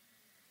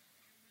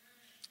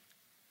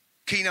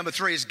 Key number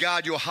 3 is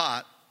guard your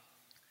heart.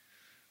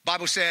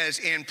 Bible says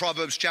in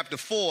Proverbs chapter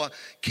 4,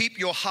 keep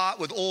your heart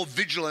with all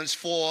vigilance,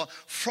 for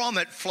from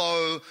it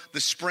flow the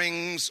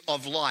springs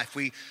of life.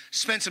 We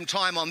spent some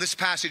time on this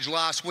passage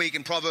last week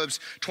in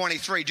Proverbs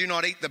 23. Do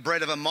not eat the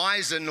bread of a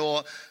miser,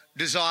 nor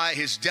desire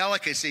his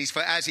delicacies,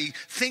 for as he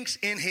thinks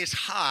in his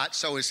heart,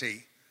 so is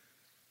he.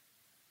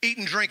 Eat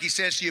and drink, he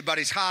says to you, but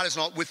his heart is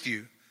not with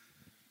you.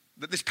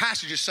 But this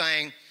passage is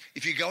saying,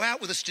 if you go out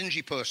with a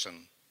stingy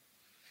person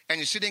and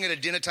you're sitting at a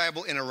dinner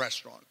table in a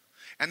restaurant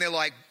and they're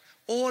like,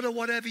 order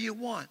whatever you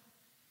want.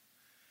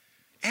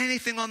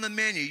 Anything on the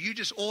menu, you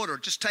just order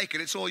it, just take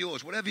it, it's all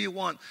yours. Whatever you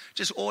want,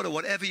 just order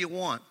whatever you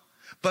want.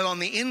 But on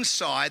the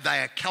inside, they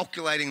are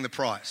calculating the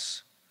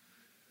price.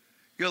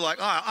 You're like,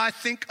 all right, I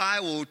think I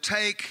will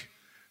take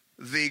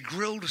the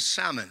grilled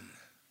salmon.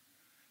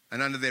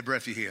 And under their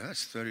breath you hear,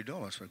 that's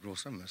 $30 for a grilled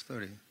salmon, that's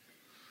 $30.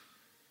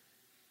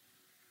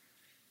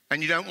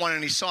 And you don't want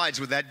any sides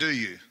with that, do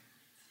you?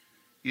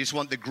 You just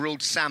want the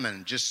grilled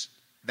salmon, just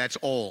that's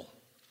all.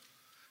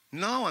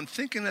 No, I'm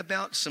thinking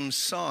about some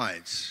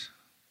sides.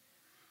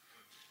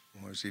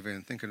 Or is he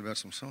even thinking about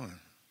some sides?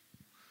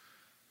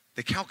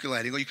 They're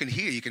calculating, or you can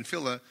hear, you can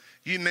feel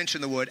you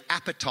mention the word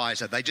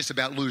appetizer, they just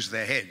about lose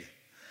their head.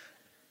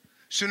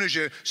 Soon as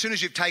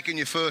you've taken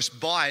your first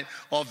bite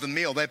of the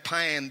meal, they're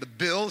paying the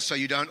bill so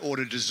you don't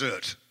order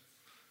dessert.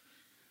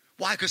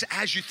 Why? Because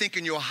as you think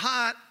in your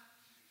heart,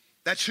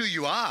 that's who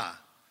you are.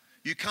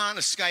 You can't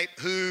escape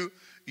who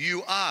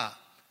you are.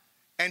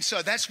 And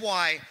so that's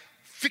why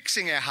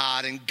fixing our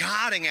heart and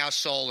guarding our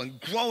soul and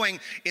growing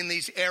in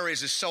these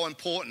areas is so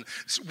important.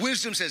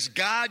 Wisdom says,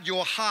 guard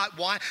your heart.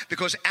 Why?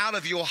 Because out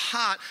of your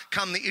heart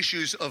come the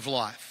issues of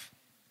life.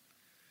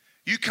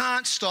 You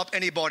can't stop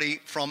anybody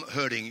from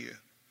hurting you,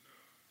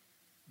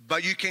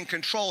 but you can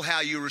control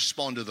how you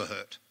respond to the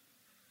hurt.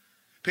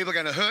 People are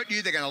going to hurt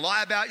you. They're going to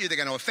lie about you. They're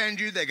going to offend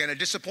you. They're going to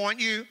disappoint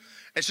you.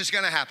 It's just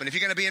going to happen. If you're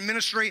going to be in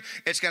ministry,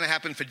 it's going to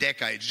happen for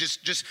decades.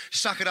 Just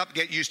suck it up,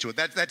 get used to it.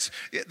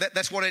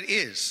 That's what it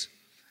is.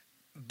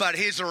 But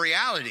here's the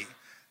reality.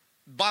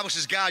 The Bible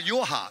says, guard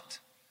your heart.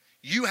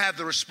 You have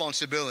the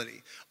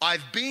responsibility.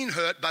 I've been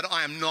hurt, but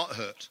I am not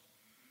hurt.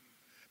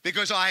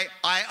 Because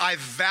I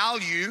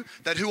value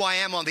that who I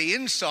am on the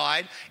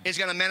inside is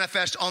going to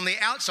manifest on the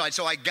outside.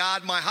 So I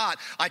guard my heart.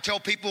 I tell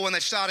people when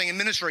they're starting in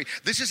ministry,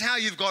 this is how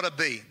you've got to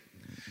be.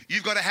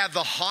 You've got to have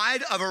the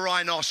hide of a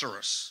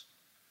rhinoceros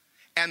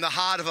and the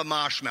heart of a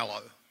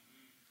marshmallow.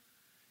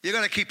 You've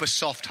got to keep a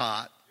soft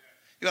heart.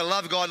 You've got to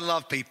love God and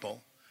love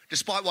people,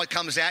 despite what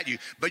comes at you.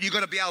 But you've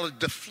got to be able to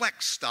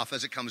deflect stuff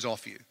as it comes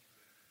off you.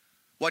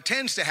 What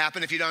tends to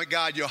happen if you don't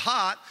guard your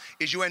heart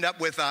is you end up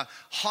with a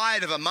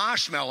hide of a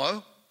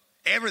marshmallow,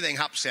 everything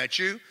upsets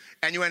you,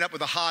 and you end up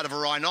with a heart of a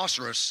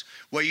rhinoceros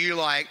where you're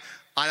like,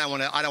 I don't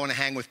want to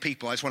hang with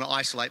people. I just want to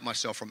isolate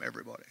myself from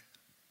everybody.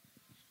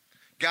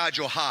 Guard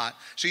your heart.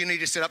 So you need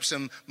to set up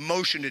some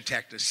motion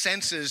detectors,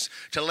 sensors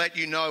to let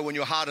you know when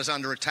your heart is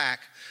under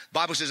attack. The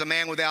Bible says a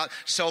man without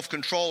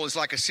self-control is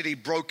like a city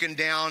broken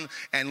down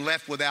and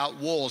left without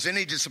walls. There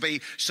needs to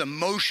be some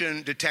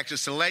motion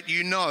detectors to let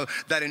you know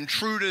that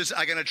intruders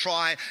are going to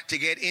try to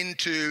get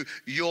into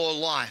your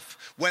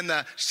life. When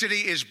the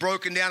city is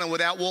broken down and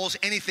without walls,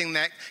 anything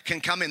that can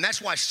come in.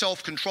 That's why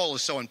self-control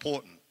is so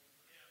important.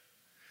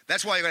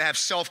 That's why you've got to have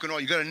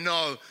self-control. You've got to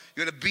know,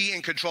 you've got to be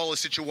in control of the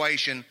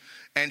situation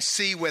and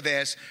see where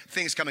there's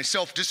things coming.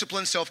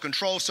 Self-discipline,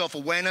 self-control,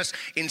 self-awareness,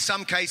 in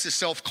some cases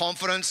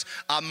self-confidence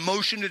are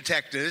motion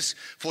detectors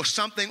for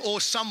something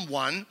or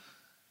someone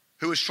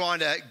who is trying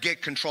to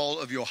get control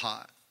of your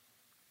heart.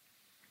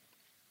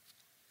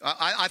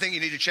 I think you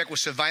need to check with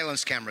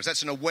surveillance cameras.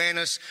 That's an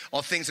awareness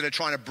of things that are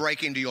trying to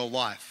break into your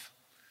life.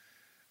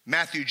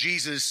 Matthew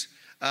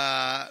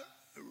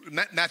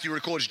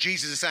records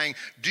Jesus is saying,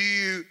 do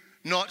you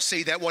not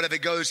see that whatever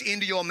goes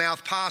into your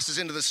mouth passes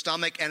into the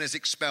stomach and is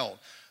expelled?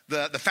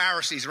 The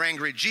Pharisees are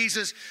angry at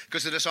Jesus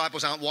because the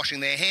disciples aren't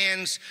washing their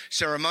hands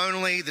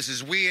ceremonially. This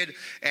is weird.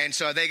 And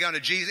so they're going to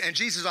Jesus. And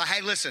Jesus is like,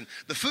 hey, listen,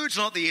 the food's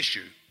not the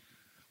issue.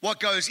 What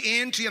goes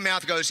into your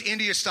mouth goes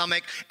into your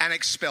stomach and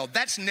expelled.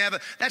 That's never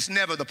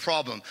the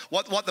problem.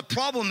 What the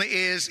problem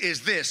is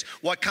this.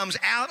 What comes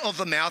out of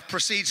the mouth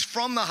proceeds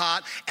from the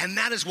heart, and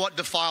that is what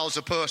defiles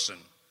a person.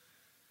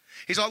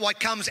 He's like,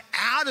 what comes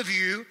out of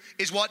you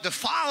is what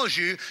defiles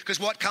you, because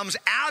what comes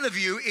out of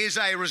you is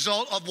a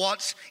result of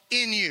what's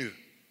in you.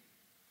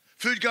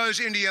 Food goes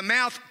into your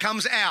mouth,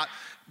 comes out.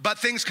 But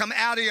things come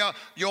out of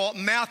your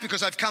mouth because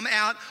they've come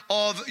out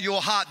of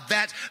your heart.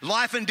 That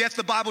life and death,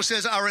 the Bible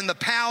says, are in the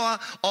power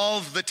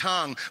of the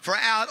tongue. For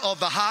out of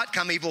the heart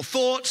come evil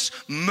thoughts,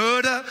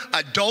 murder,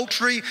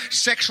 adultery,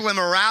 sexual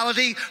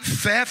immorality,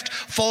 theft,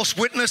 false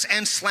witness,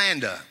 and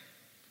slander.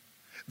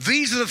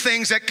 These are the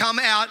things that come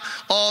out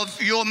of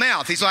your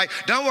mouth. He's like,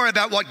 don't worry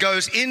about what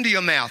goes into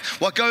your mouth.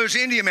 What goes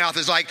into your mouth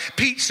is like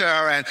pizza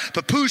and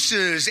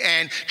pupusas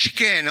and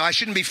chicken. I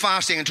shouldn't be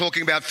fasting and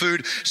talking about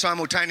food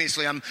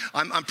simultaneously. I'm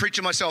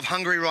preaching myself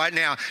hungry right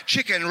now.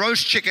 Chicken,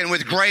 roast chicken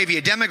with gravy,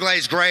 a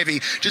demi-glazed gravy,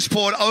 just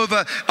poured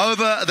over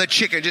the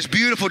chicken. Just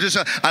beautiful, just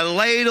a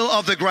ladle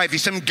of the gravy.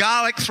 Some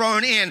garlic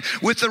thrown in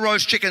with the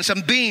roast chicken.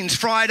 Some beans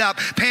fried up,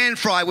 pan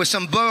fried with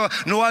some beurre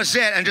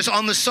noisette, and just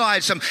on the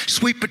side, some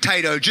sweet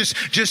potato. Just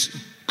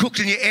cooked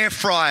in your air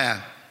fryer.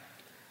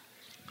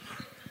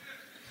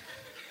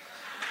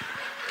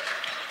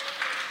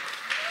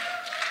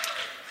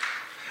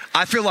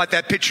 I feel like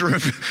that picture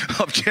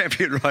of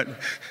Champion, right?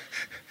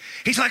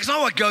 He's like, it's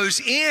not what goes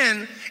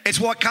in, it's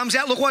what comes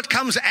out. Look what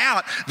comes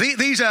out.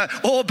 These are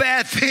all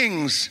bad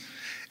things.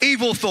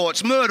 Evil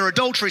thoughts, murder,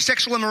 adultery,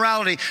 sexual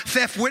immorality,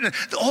 theft, witness.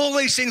 All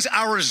these things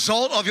are a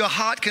result of your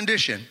heart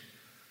condition.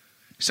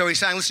 So he's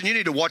saying, listen, you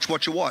need to watch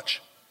what you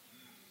watch.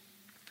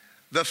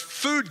 The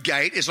food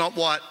gate is not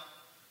what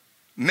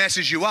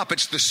messes you up,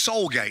 it's the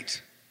soul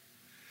gate.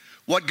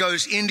 What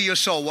goes into your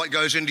soul, what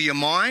goes into your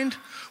mind,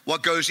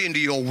 what goes into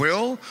your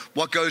will,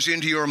 what goes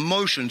into your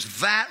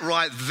emotions. That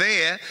right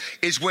there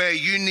is where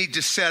you need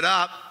to set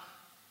up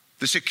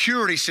the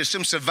security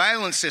system,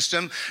 surveillance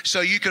system, so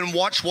you can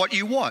watch what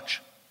you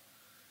watch.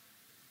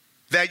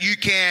 That you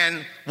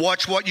can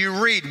watch what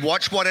you read,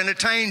 watch what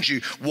entertains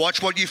you,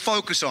 watch what you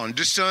focus on,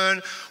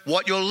 discern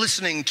what you're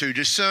listening to,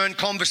 discern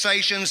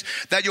conversations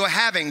that you're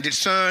having,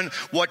 discern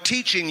what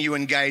teaching you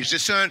engage,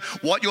 discern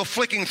what you're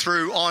flicking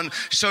through on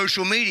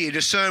social media,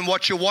 discern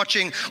what you're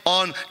watching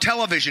on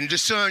television,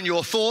 discern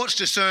your thoughts,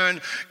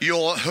 discern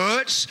your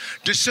hurts,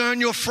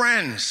 discern your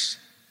friends.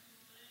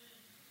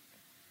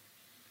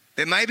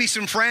 There may be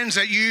some friends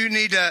that you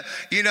need to,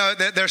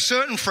 there are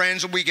certain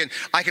friends that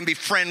I can be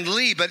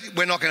friendly, but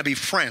we're not going to be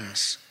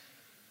friends.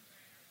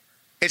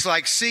 It's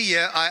like, see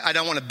ya, I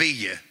don't want to be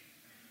you.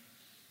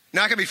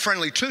 Now I can be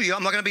friendly to you.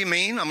 I'm not going to be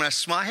mean. I'm going to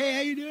smile. Hey,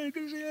 how you doing?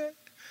 Good to see you.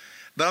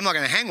 But I'm not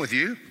going to hang with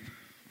you.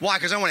 Why?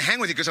 Because I don't want to hang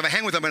with you, because if I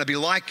hang with you, I'm going to be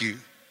like you.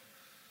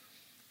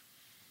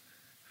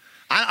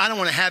 I don't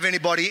want to have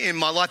anybody in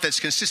my life that's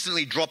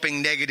consistently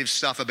dropping negative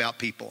stuff about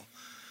people.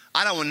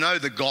 I don't want to know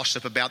the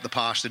gossip about the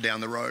pastor down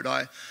the road.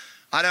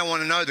 I don't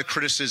want to know the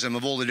criticism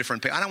of all the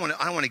different people. I don't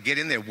want to get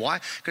in there. Why?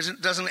 Because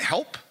it doesn't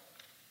help.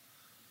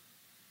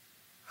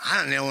 I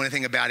don't know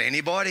anything about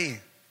anybody.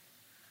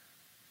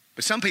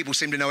 But some people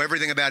seem to know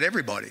everything about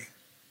everybody.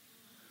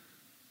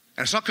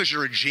 And it's not because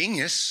you're a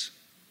genius.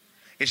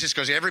 It's just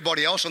because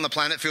everybody else on the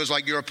planet feels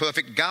like you're a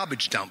perfect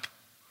garbage dump.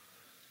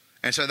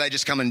 And so they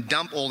just come and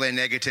dump all their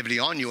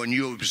negativity on you and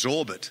you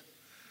absorb it.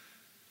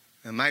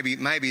 And maybe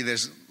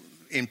there's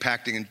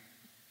impacting in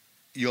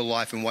your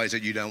life in ways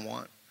that you don't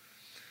want.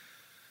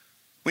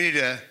 We need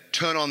to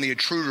turn on the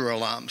intruder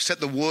alarm,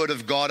 set the word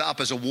of God up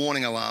as a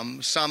warning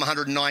alarm. Psalm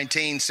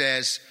 119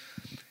 says,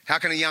 how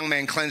can a young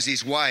man cleanse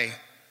his way,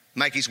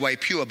 make his way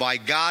pure? By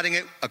guarding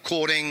it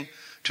according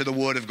to the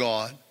word of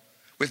God.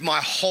 With my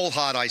whole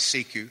heart I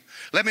seek you.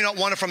 Let me not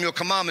wander from your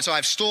commandments. I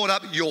have stored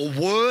up your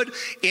word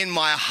in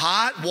my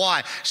heart.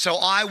 Why? So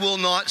I will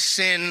not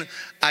sin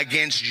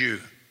against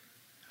you.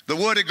 The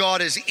word of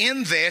God is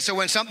in there, so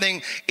when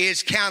something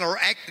is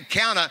countering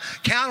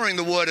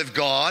the word of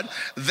God,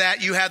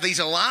 that you have these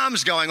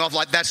alarms going off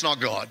like that's not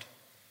God.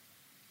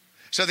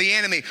 So the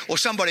enemy or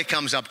somebody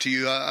comes up to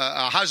you,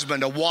 a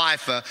husband, a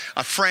wife,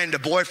 a friend, a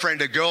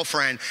boyfriend, a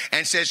girlfriend,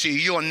 and says to you,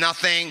 you're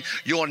nothing,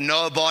 you're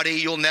nobody,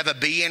 you'll never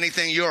be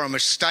anything, you're a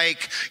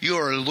mistake,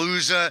 you're a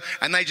loser,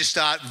 and they just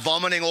start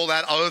vomiting all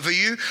that over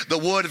you. The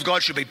word of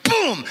God should be,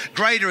 boom,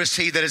 greater is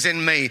he that is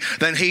in me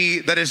than he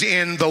that is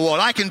in the world.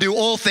 I can do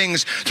all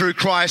things through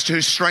Christ who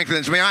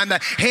strengthens me. I'm the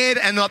head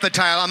and not the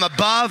tail. I'm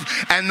above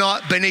and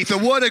not beneath. The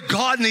word of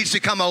God needs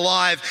to come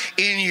alive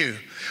in you.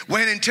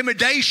 When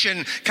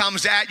intimidation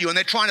comes at you and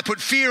they're trying to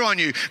put fear on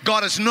you,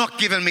 God has not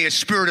given me a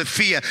spirit of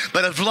fear,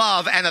 but of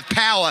love and of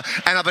power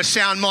and of a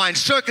sound mind.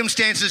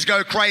 Circumstances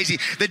go crazy.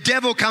 The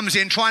devil comes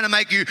in trying to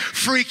make you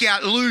freak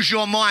out, lose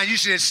your mind. You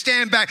should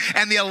stand back,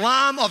 and the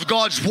alarm of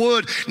God's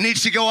word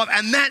needs to go off,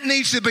 and that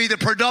needs to be the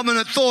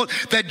predominant thought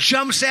that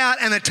jumps out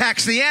and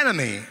attacks the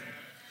enemy.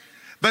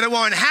 But it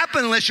won't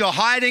happen unless you're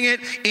hiding it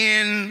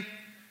in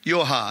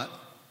your heart.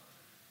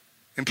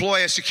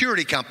 Employ a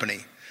security company.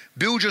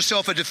 Build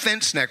yourself a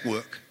defense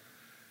network.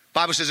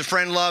 Bible says a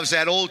friend loves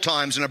at all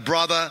times and a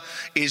brother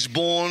is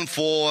born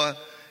for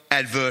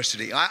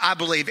adversity. I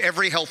believe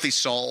every healthy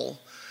soul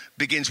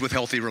begins with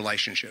healthy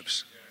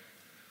relationships.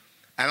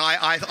 And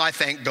I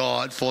thank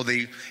God for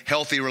the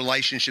healthy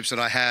relationships that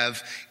I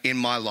have in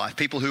my life.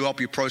 People who help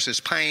you process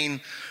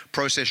pain,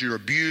 process your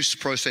abuse,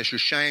 process your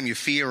shame, your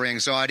fear,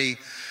 anxiety,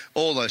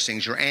 all those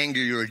things, your anger,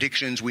 your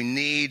addictions. We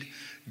need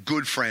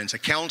good friends, a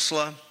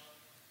counselor,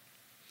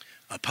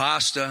 a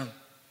pastor,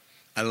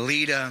 a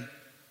leader,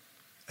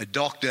 a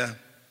doctor,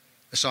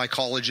 a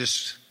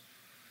psychologist,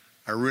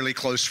 a really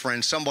close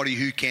friend, somebody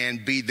who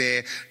can be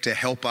there to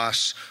help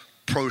us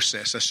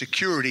process, a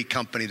security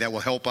company that will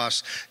help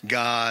us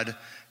guard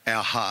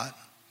our heart.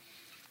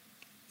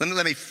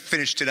 Let me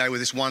finish today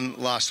with this one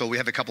last thought. We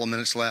have a couple of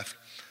minutes left.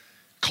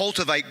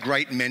 Cultivate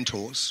great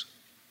mentors.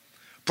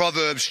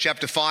 Proverbs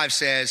chapter 5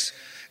 says,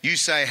 you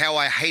say, how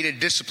I hated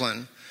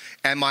discipline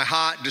and my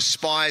heart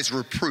despised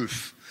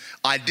reproof.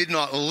 I did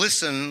not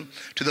listen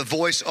to the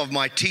voice of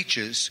my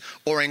teachers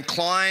or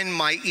incline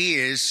my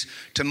ears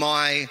to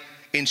my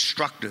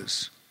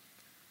instructors.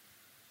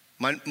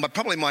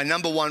 Probably my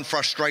number one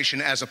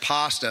frustration as a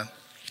pastor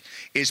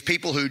is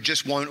people who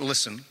just won't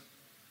listen,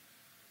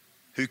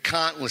 who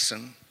can't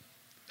listen,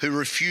 who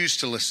refuse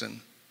to listen.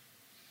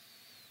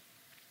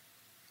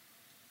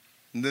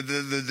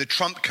 The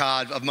trump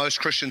card of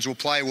most Christians will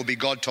play will be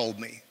God told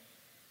me.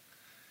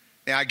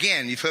 Now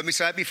again, you've heard me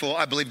say it before,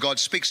 I believe God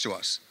speaks to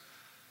us.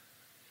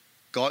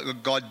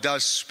 God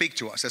does speak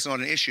to us. That's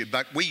not an issue.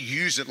 But we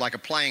use it like a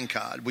playing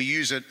card. We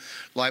use it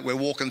like we're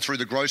walking through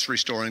the grocery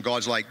store and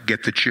God's like,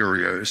 get the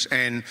Cheerios.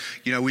 And,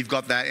 we've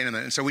got that in it.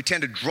 And so we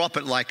tend to drop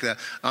it like the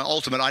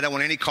ultimate. I don't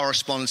want any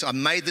correspondence. I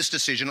made this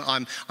decision.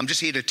 I'm just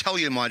here to tell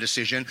you my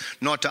decision,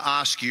 not to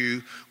ask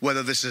you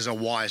whether this is a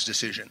wise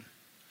decision.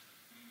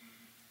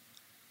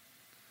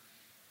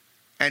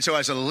 And so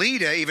as a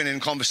leader, even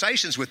in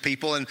conversations with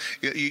people, and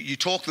you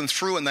talk them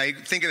through and they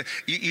think,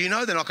 they're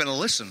not going to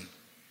listen.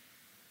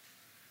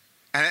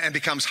 And it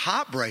becomes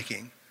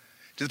heartbreaking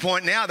to the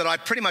point now that I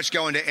pretty much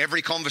go into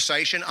every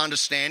conversation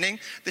understanding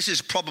this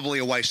is probably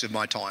a waste of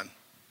my time.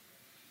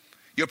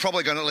 You're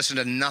probably going to listen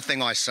to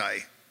nothing I say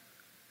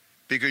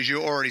because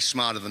you're already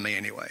smarter than me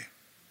anyway.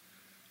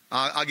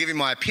 I'll give you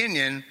my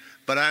opinion,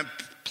 but I don't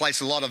place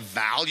a lot of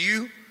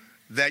value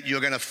that you're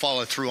going to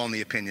follow through on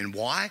the opinion.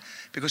 Why?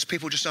 Because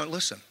people just don't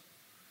listen.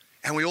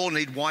 And we all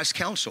need wise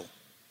counsel.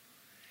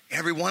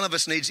 Every one of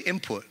us needs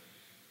input.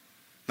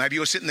 Maybe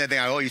you're sitting there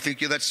thinking, oh, you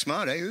think you're that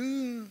smart, eh?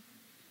 Ooh.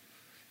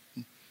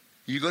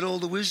 You got all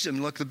the wisdom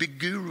like the big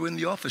guru in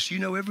the office. You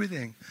know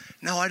everything.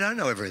 No, I don't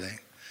know everything.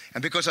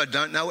 And because I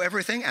don't know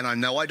everything, and I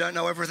know I don't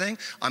know everything,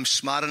 I'm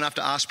smart enough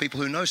to ask people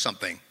who know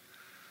something.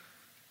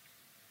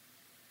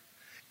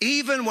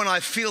 Even when I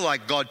feel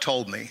like God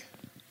told me,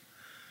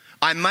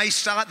 I may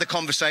start the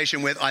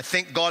conversation with, I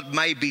think God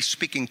may be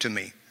speaking to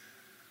me.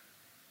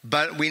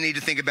 But we need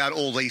to think about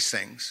all these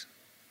things.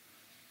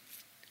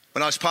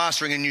 When I was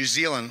pastoring in New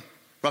Zealand,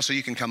 Russell,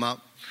 you can come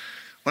up.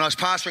 When I was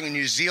pastoring in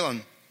New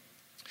Zealand,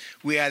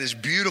 we had this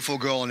beautiful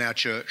girl in our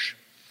church.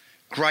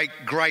 Great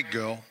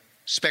girl,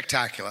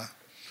 spectacular.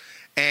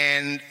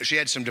 And she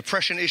had some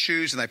depression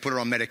issues and they put her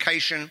on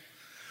medication.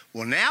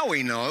 Well, now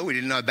we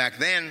didn't know back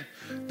then,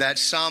 that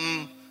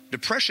some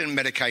depression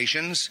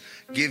medications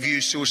give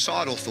you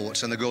suicidal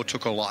thoughts, and the girl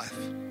took her life.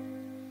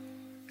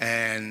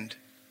 And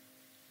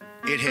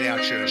it hit our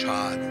church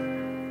hard.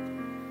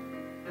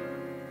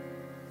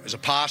 As a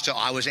pastor,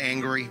 I was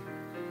angry.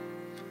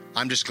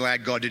 I'm just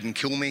glad God didn't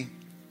kill me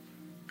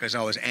because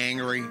I was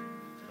angry.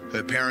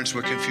 Her parents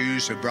were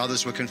confused. Her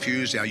brothers were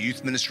confused. Our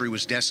youth ministry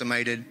was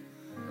decimated.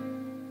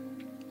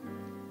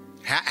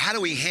 How do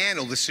we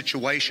handle this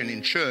situation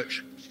in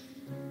church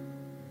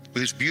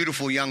with this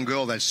beautiful young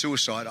girl that's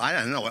suicide? I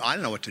don't know. I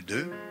don't know what to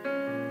do.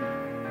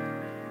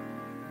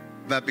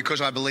 But because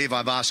I believe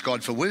I've asked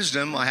God for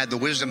wisdom, I had the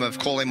wisdom of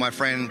calling my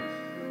friend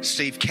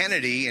Steve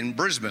Kennedy in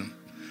Brisbane.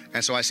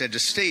 And so I said to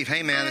Steve,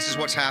 hey man, this is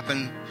what's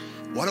happened.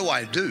 What do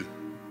I do?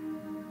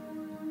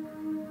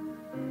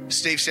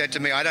 Steve said to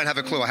me, I don't have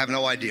a clue. I have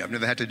no idea. I've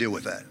never had to deal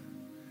with that.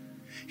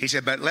 He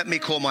said, but let me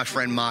call my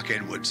friend Mark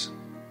Edwards.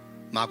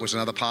 Mark was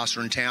another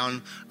pastor in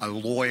town, a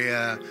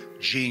lawyer,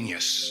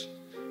 genius.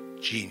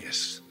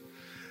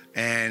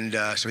 And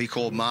so he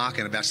called Mark,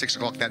 and about 6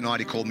 o'clock that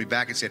night he called me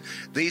back and said,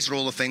 these are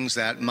all the things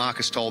that Mark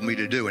has told me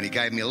to do. And he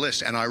gave me a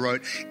list, and I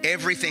wrote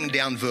everything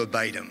down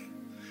verbatim.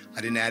 I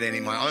didn't add any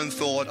of my own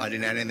thought. I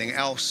didn't add anything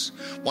else.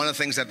 One of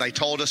the things that they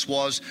told us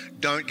was,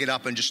 don't get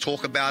up and just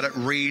talk about it.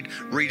 Read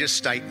a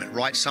statement.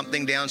 Write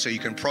something down so you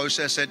can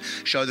process it.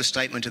 Show the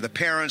statement to the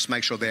parents.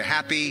 Make sure they're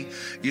happy.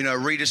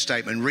 Read a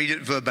statement. Read it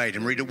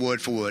verbatim. Read it word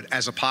for word.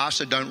 As a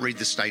pastor, don't read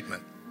the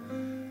statement.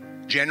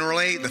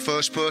 Generally, the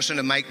first person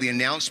to make the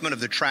announcement of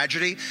the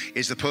tragedy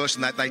is the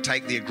person that they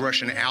take the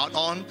aggression out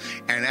on.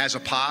 And as a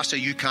pastor,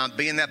 you can't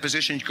be in that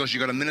position because you've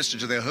got to minister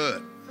to their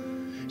hurt.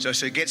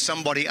 So get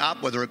somebody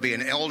up, whether it be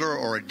an elder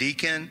or a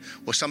deacon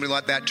or somebody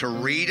like that, to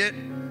read it.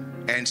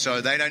 And so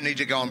they don't need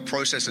to go and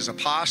process as a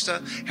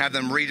pastor. Have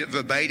them read it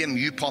verbatim.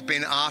 You pop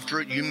in after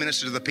it. You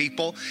minister to the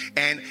people.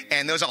 And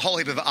there's a whole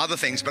heap of other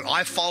things. But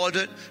I followed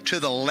it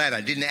to the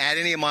letter. Didn't add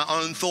any of my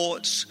own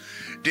thoughts.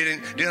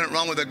 Didn't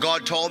run with what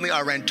God told me.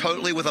 I ran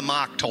totally with what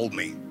Mark told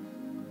me.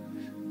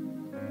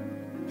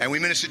 And we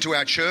ministered to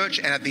our church,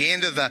 and at the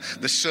end of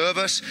the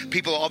service,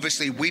 people are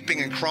obviously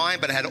weeping and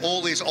crying, but I had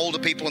all these older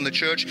people in the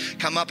church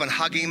come up and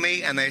hugging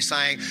me, and they're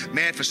saying,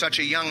 man, for such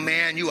a young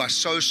man, you are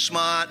so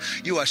smart,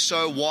 you are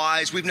so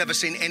wise, we've never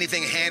seen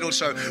anything handled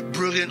so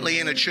brilliantly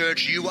in a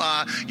church, you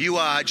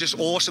are just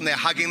awesome. They're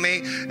hugging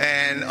me,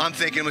 and I'm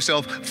thinking to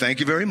myself, thank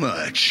you very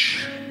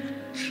much.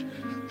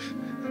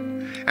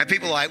 And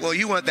people are like, well,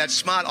 you weren't that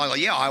smart. I go,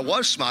 yeah, I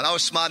was smart. I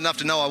was smart enough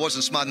to know I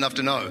wasn't smart enough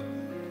to know.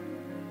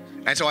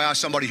 And so I asked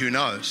somebody who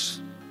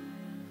knows.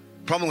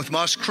 The problem with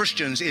most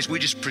Christians is we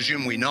just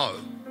presume we know.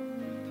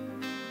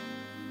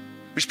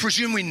 We just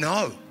presume we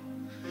know.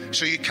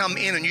 So you come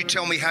in and you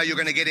tell me how you're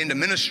going to get into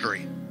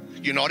ministry.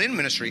 You're not in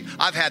ministry.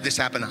 I've had this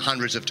happen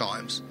hundreds of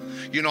times.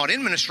 You're not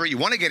in ministry. You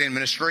want to get in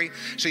ministry.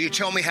 So you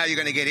tell me how you're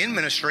going to get in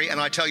ministry, and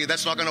I tell you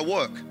that's not going to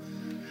work.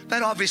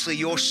 But obviously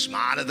you're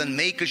smarter than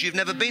me because you've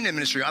never been in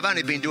ministry. I've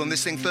only been doing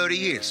this thing 30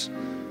 years.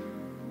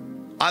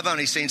 I've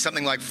only seen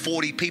something like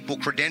 40 people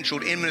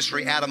credentialed in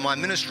ministry out of my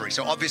ministry.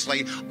 So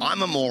obviously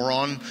I'm a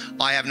moron.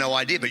 I have no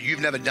idea, but you've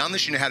never done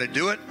this. You know how to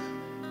do it.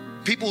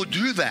 People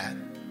do that.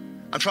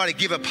 I'm trying to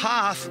give a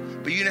path,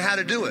 but you know how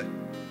to do it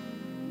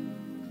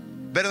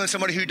better than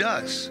somebody who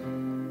does.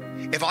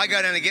 If I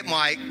go down and get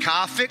my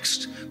car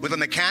fixed with a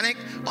mechanic,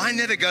 I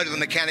never go to the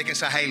mechanic and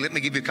say, hey, let me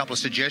give you a couple of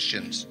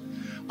suggestions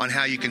on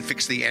how you can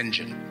fix the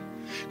engine.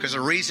 Because the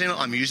reason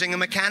I'm using a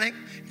mechanic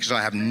is because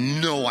I have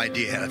no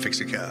idea how to fix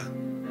a car.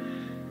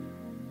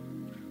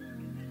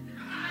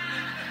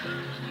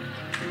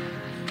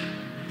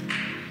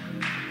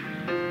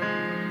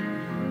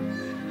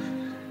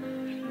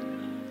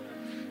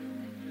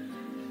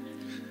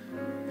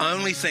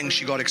 Only thing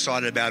she got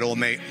excited about all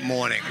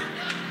morning.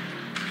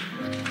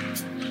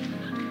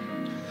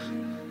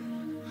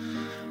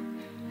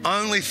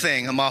 Only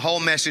thing in my whole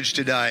message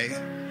today,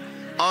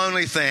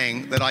 only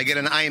thing that I get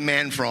an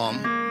amen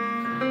from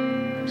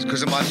is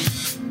because of my...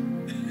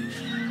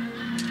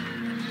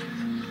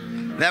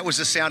 That was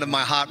the sound of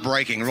my heart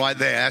breaking right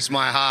there. That's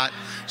my heart.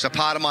 It's a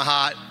part of my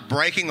heart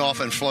breaking off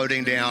and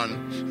floating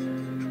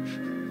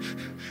down.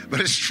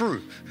 But it's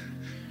true.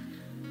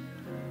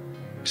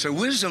 So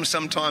wisdom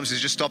sometimes is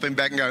just stopping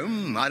back and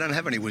go, I don't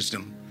have any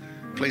wisdom.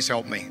 Please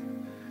help me.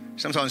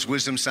 Sometimes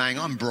wisdom saying,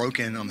 I'm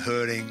broken, I'm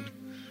hurting,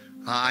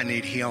 I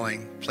need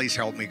healing. Please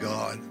help me,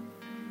 God.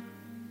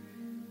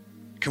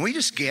 Can we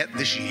just get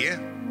this year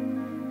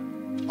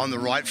on the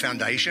right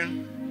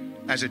foundation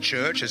as a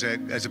church, as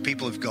a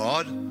people of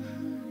God?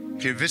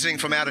 If you're visiting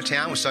from out of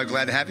town, we're so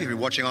glad to have you. If you're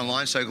watching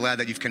online, so glad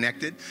that you've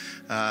connected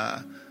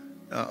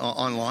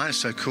online. It's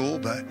so cool.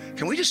 But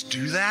can we just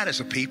do that as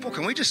a people?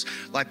 Can we just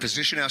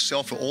position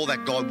ourselves for all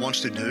that God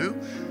wants to do?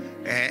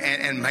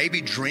 And maybe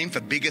dream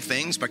for bigger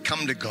things, but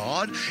come to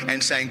God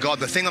and saying, God,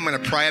 the thing I'm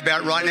going to pray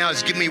about right now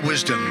is give me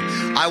wisdom.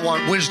 I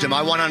want wisdom.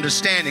 I want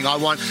understanding. I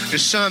want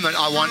discernment.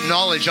 I want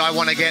knowledge. I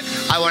want to get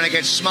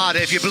smarter.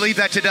 If you believe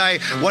that today,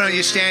 why don't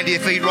you stand to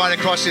your feet right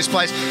across this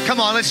place?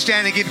 Come on, let's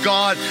stand and give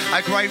God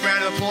a great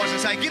round of applause and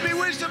say, give me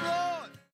wisdom, Lord.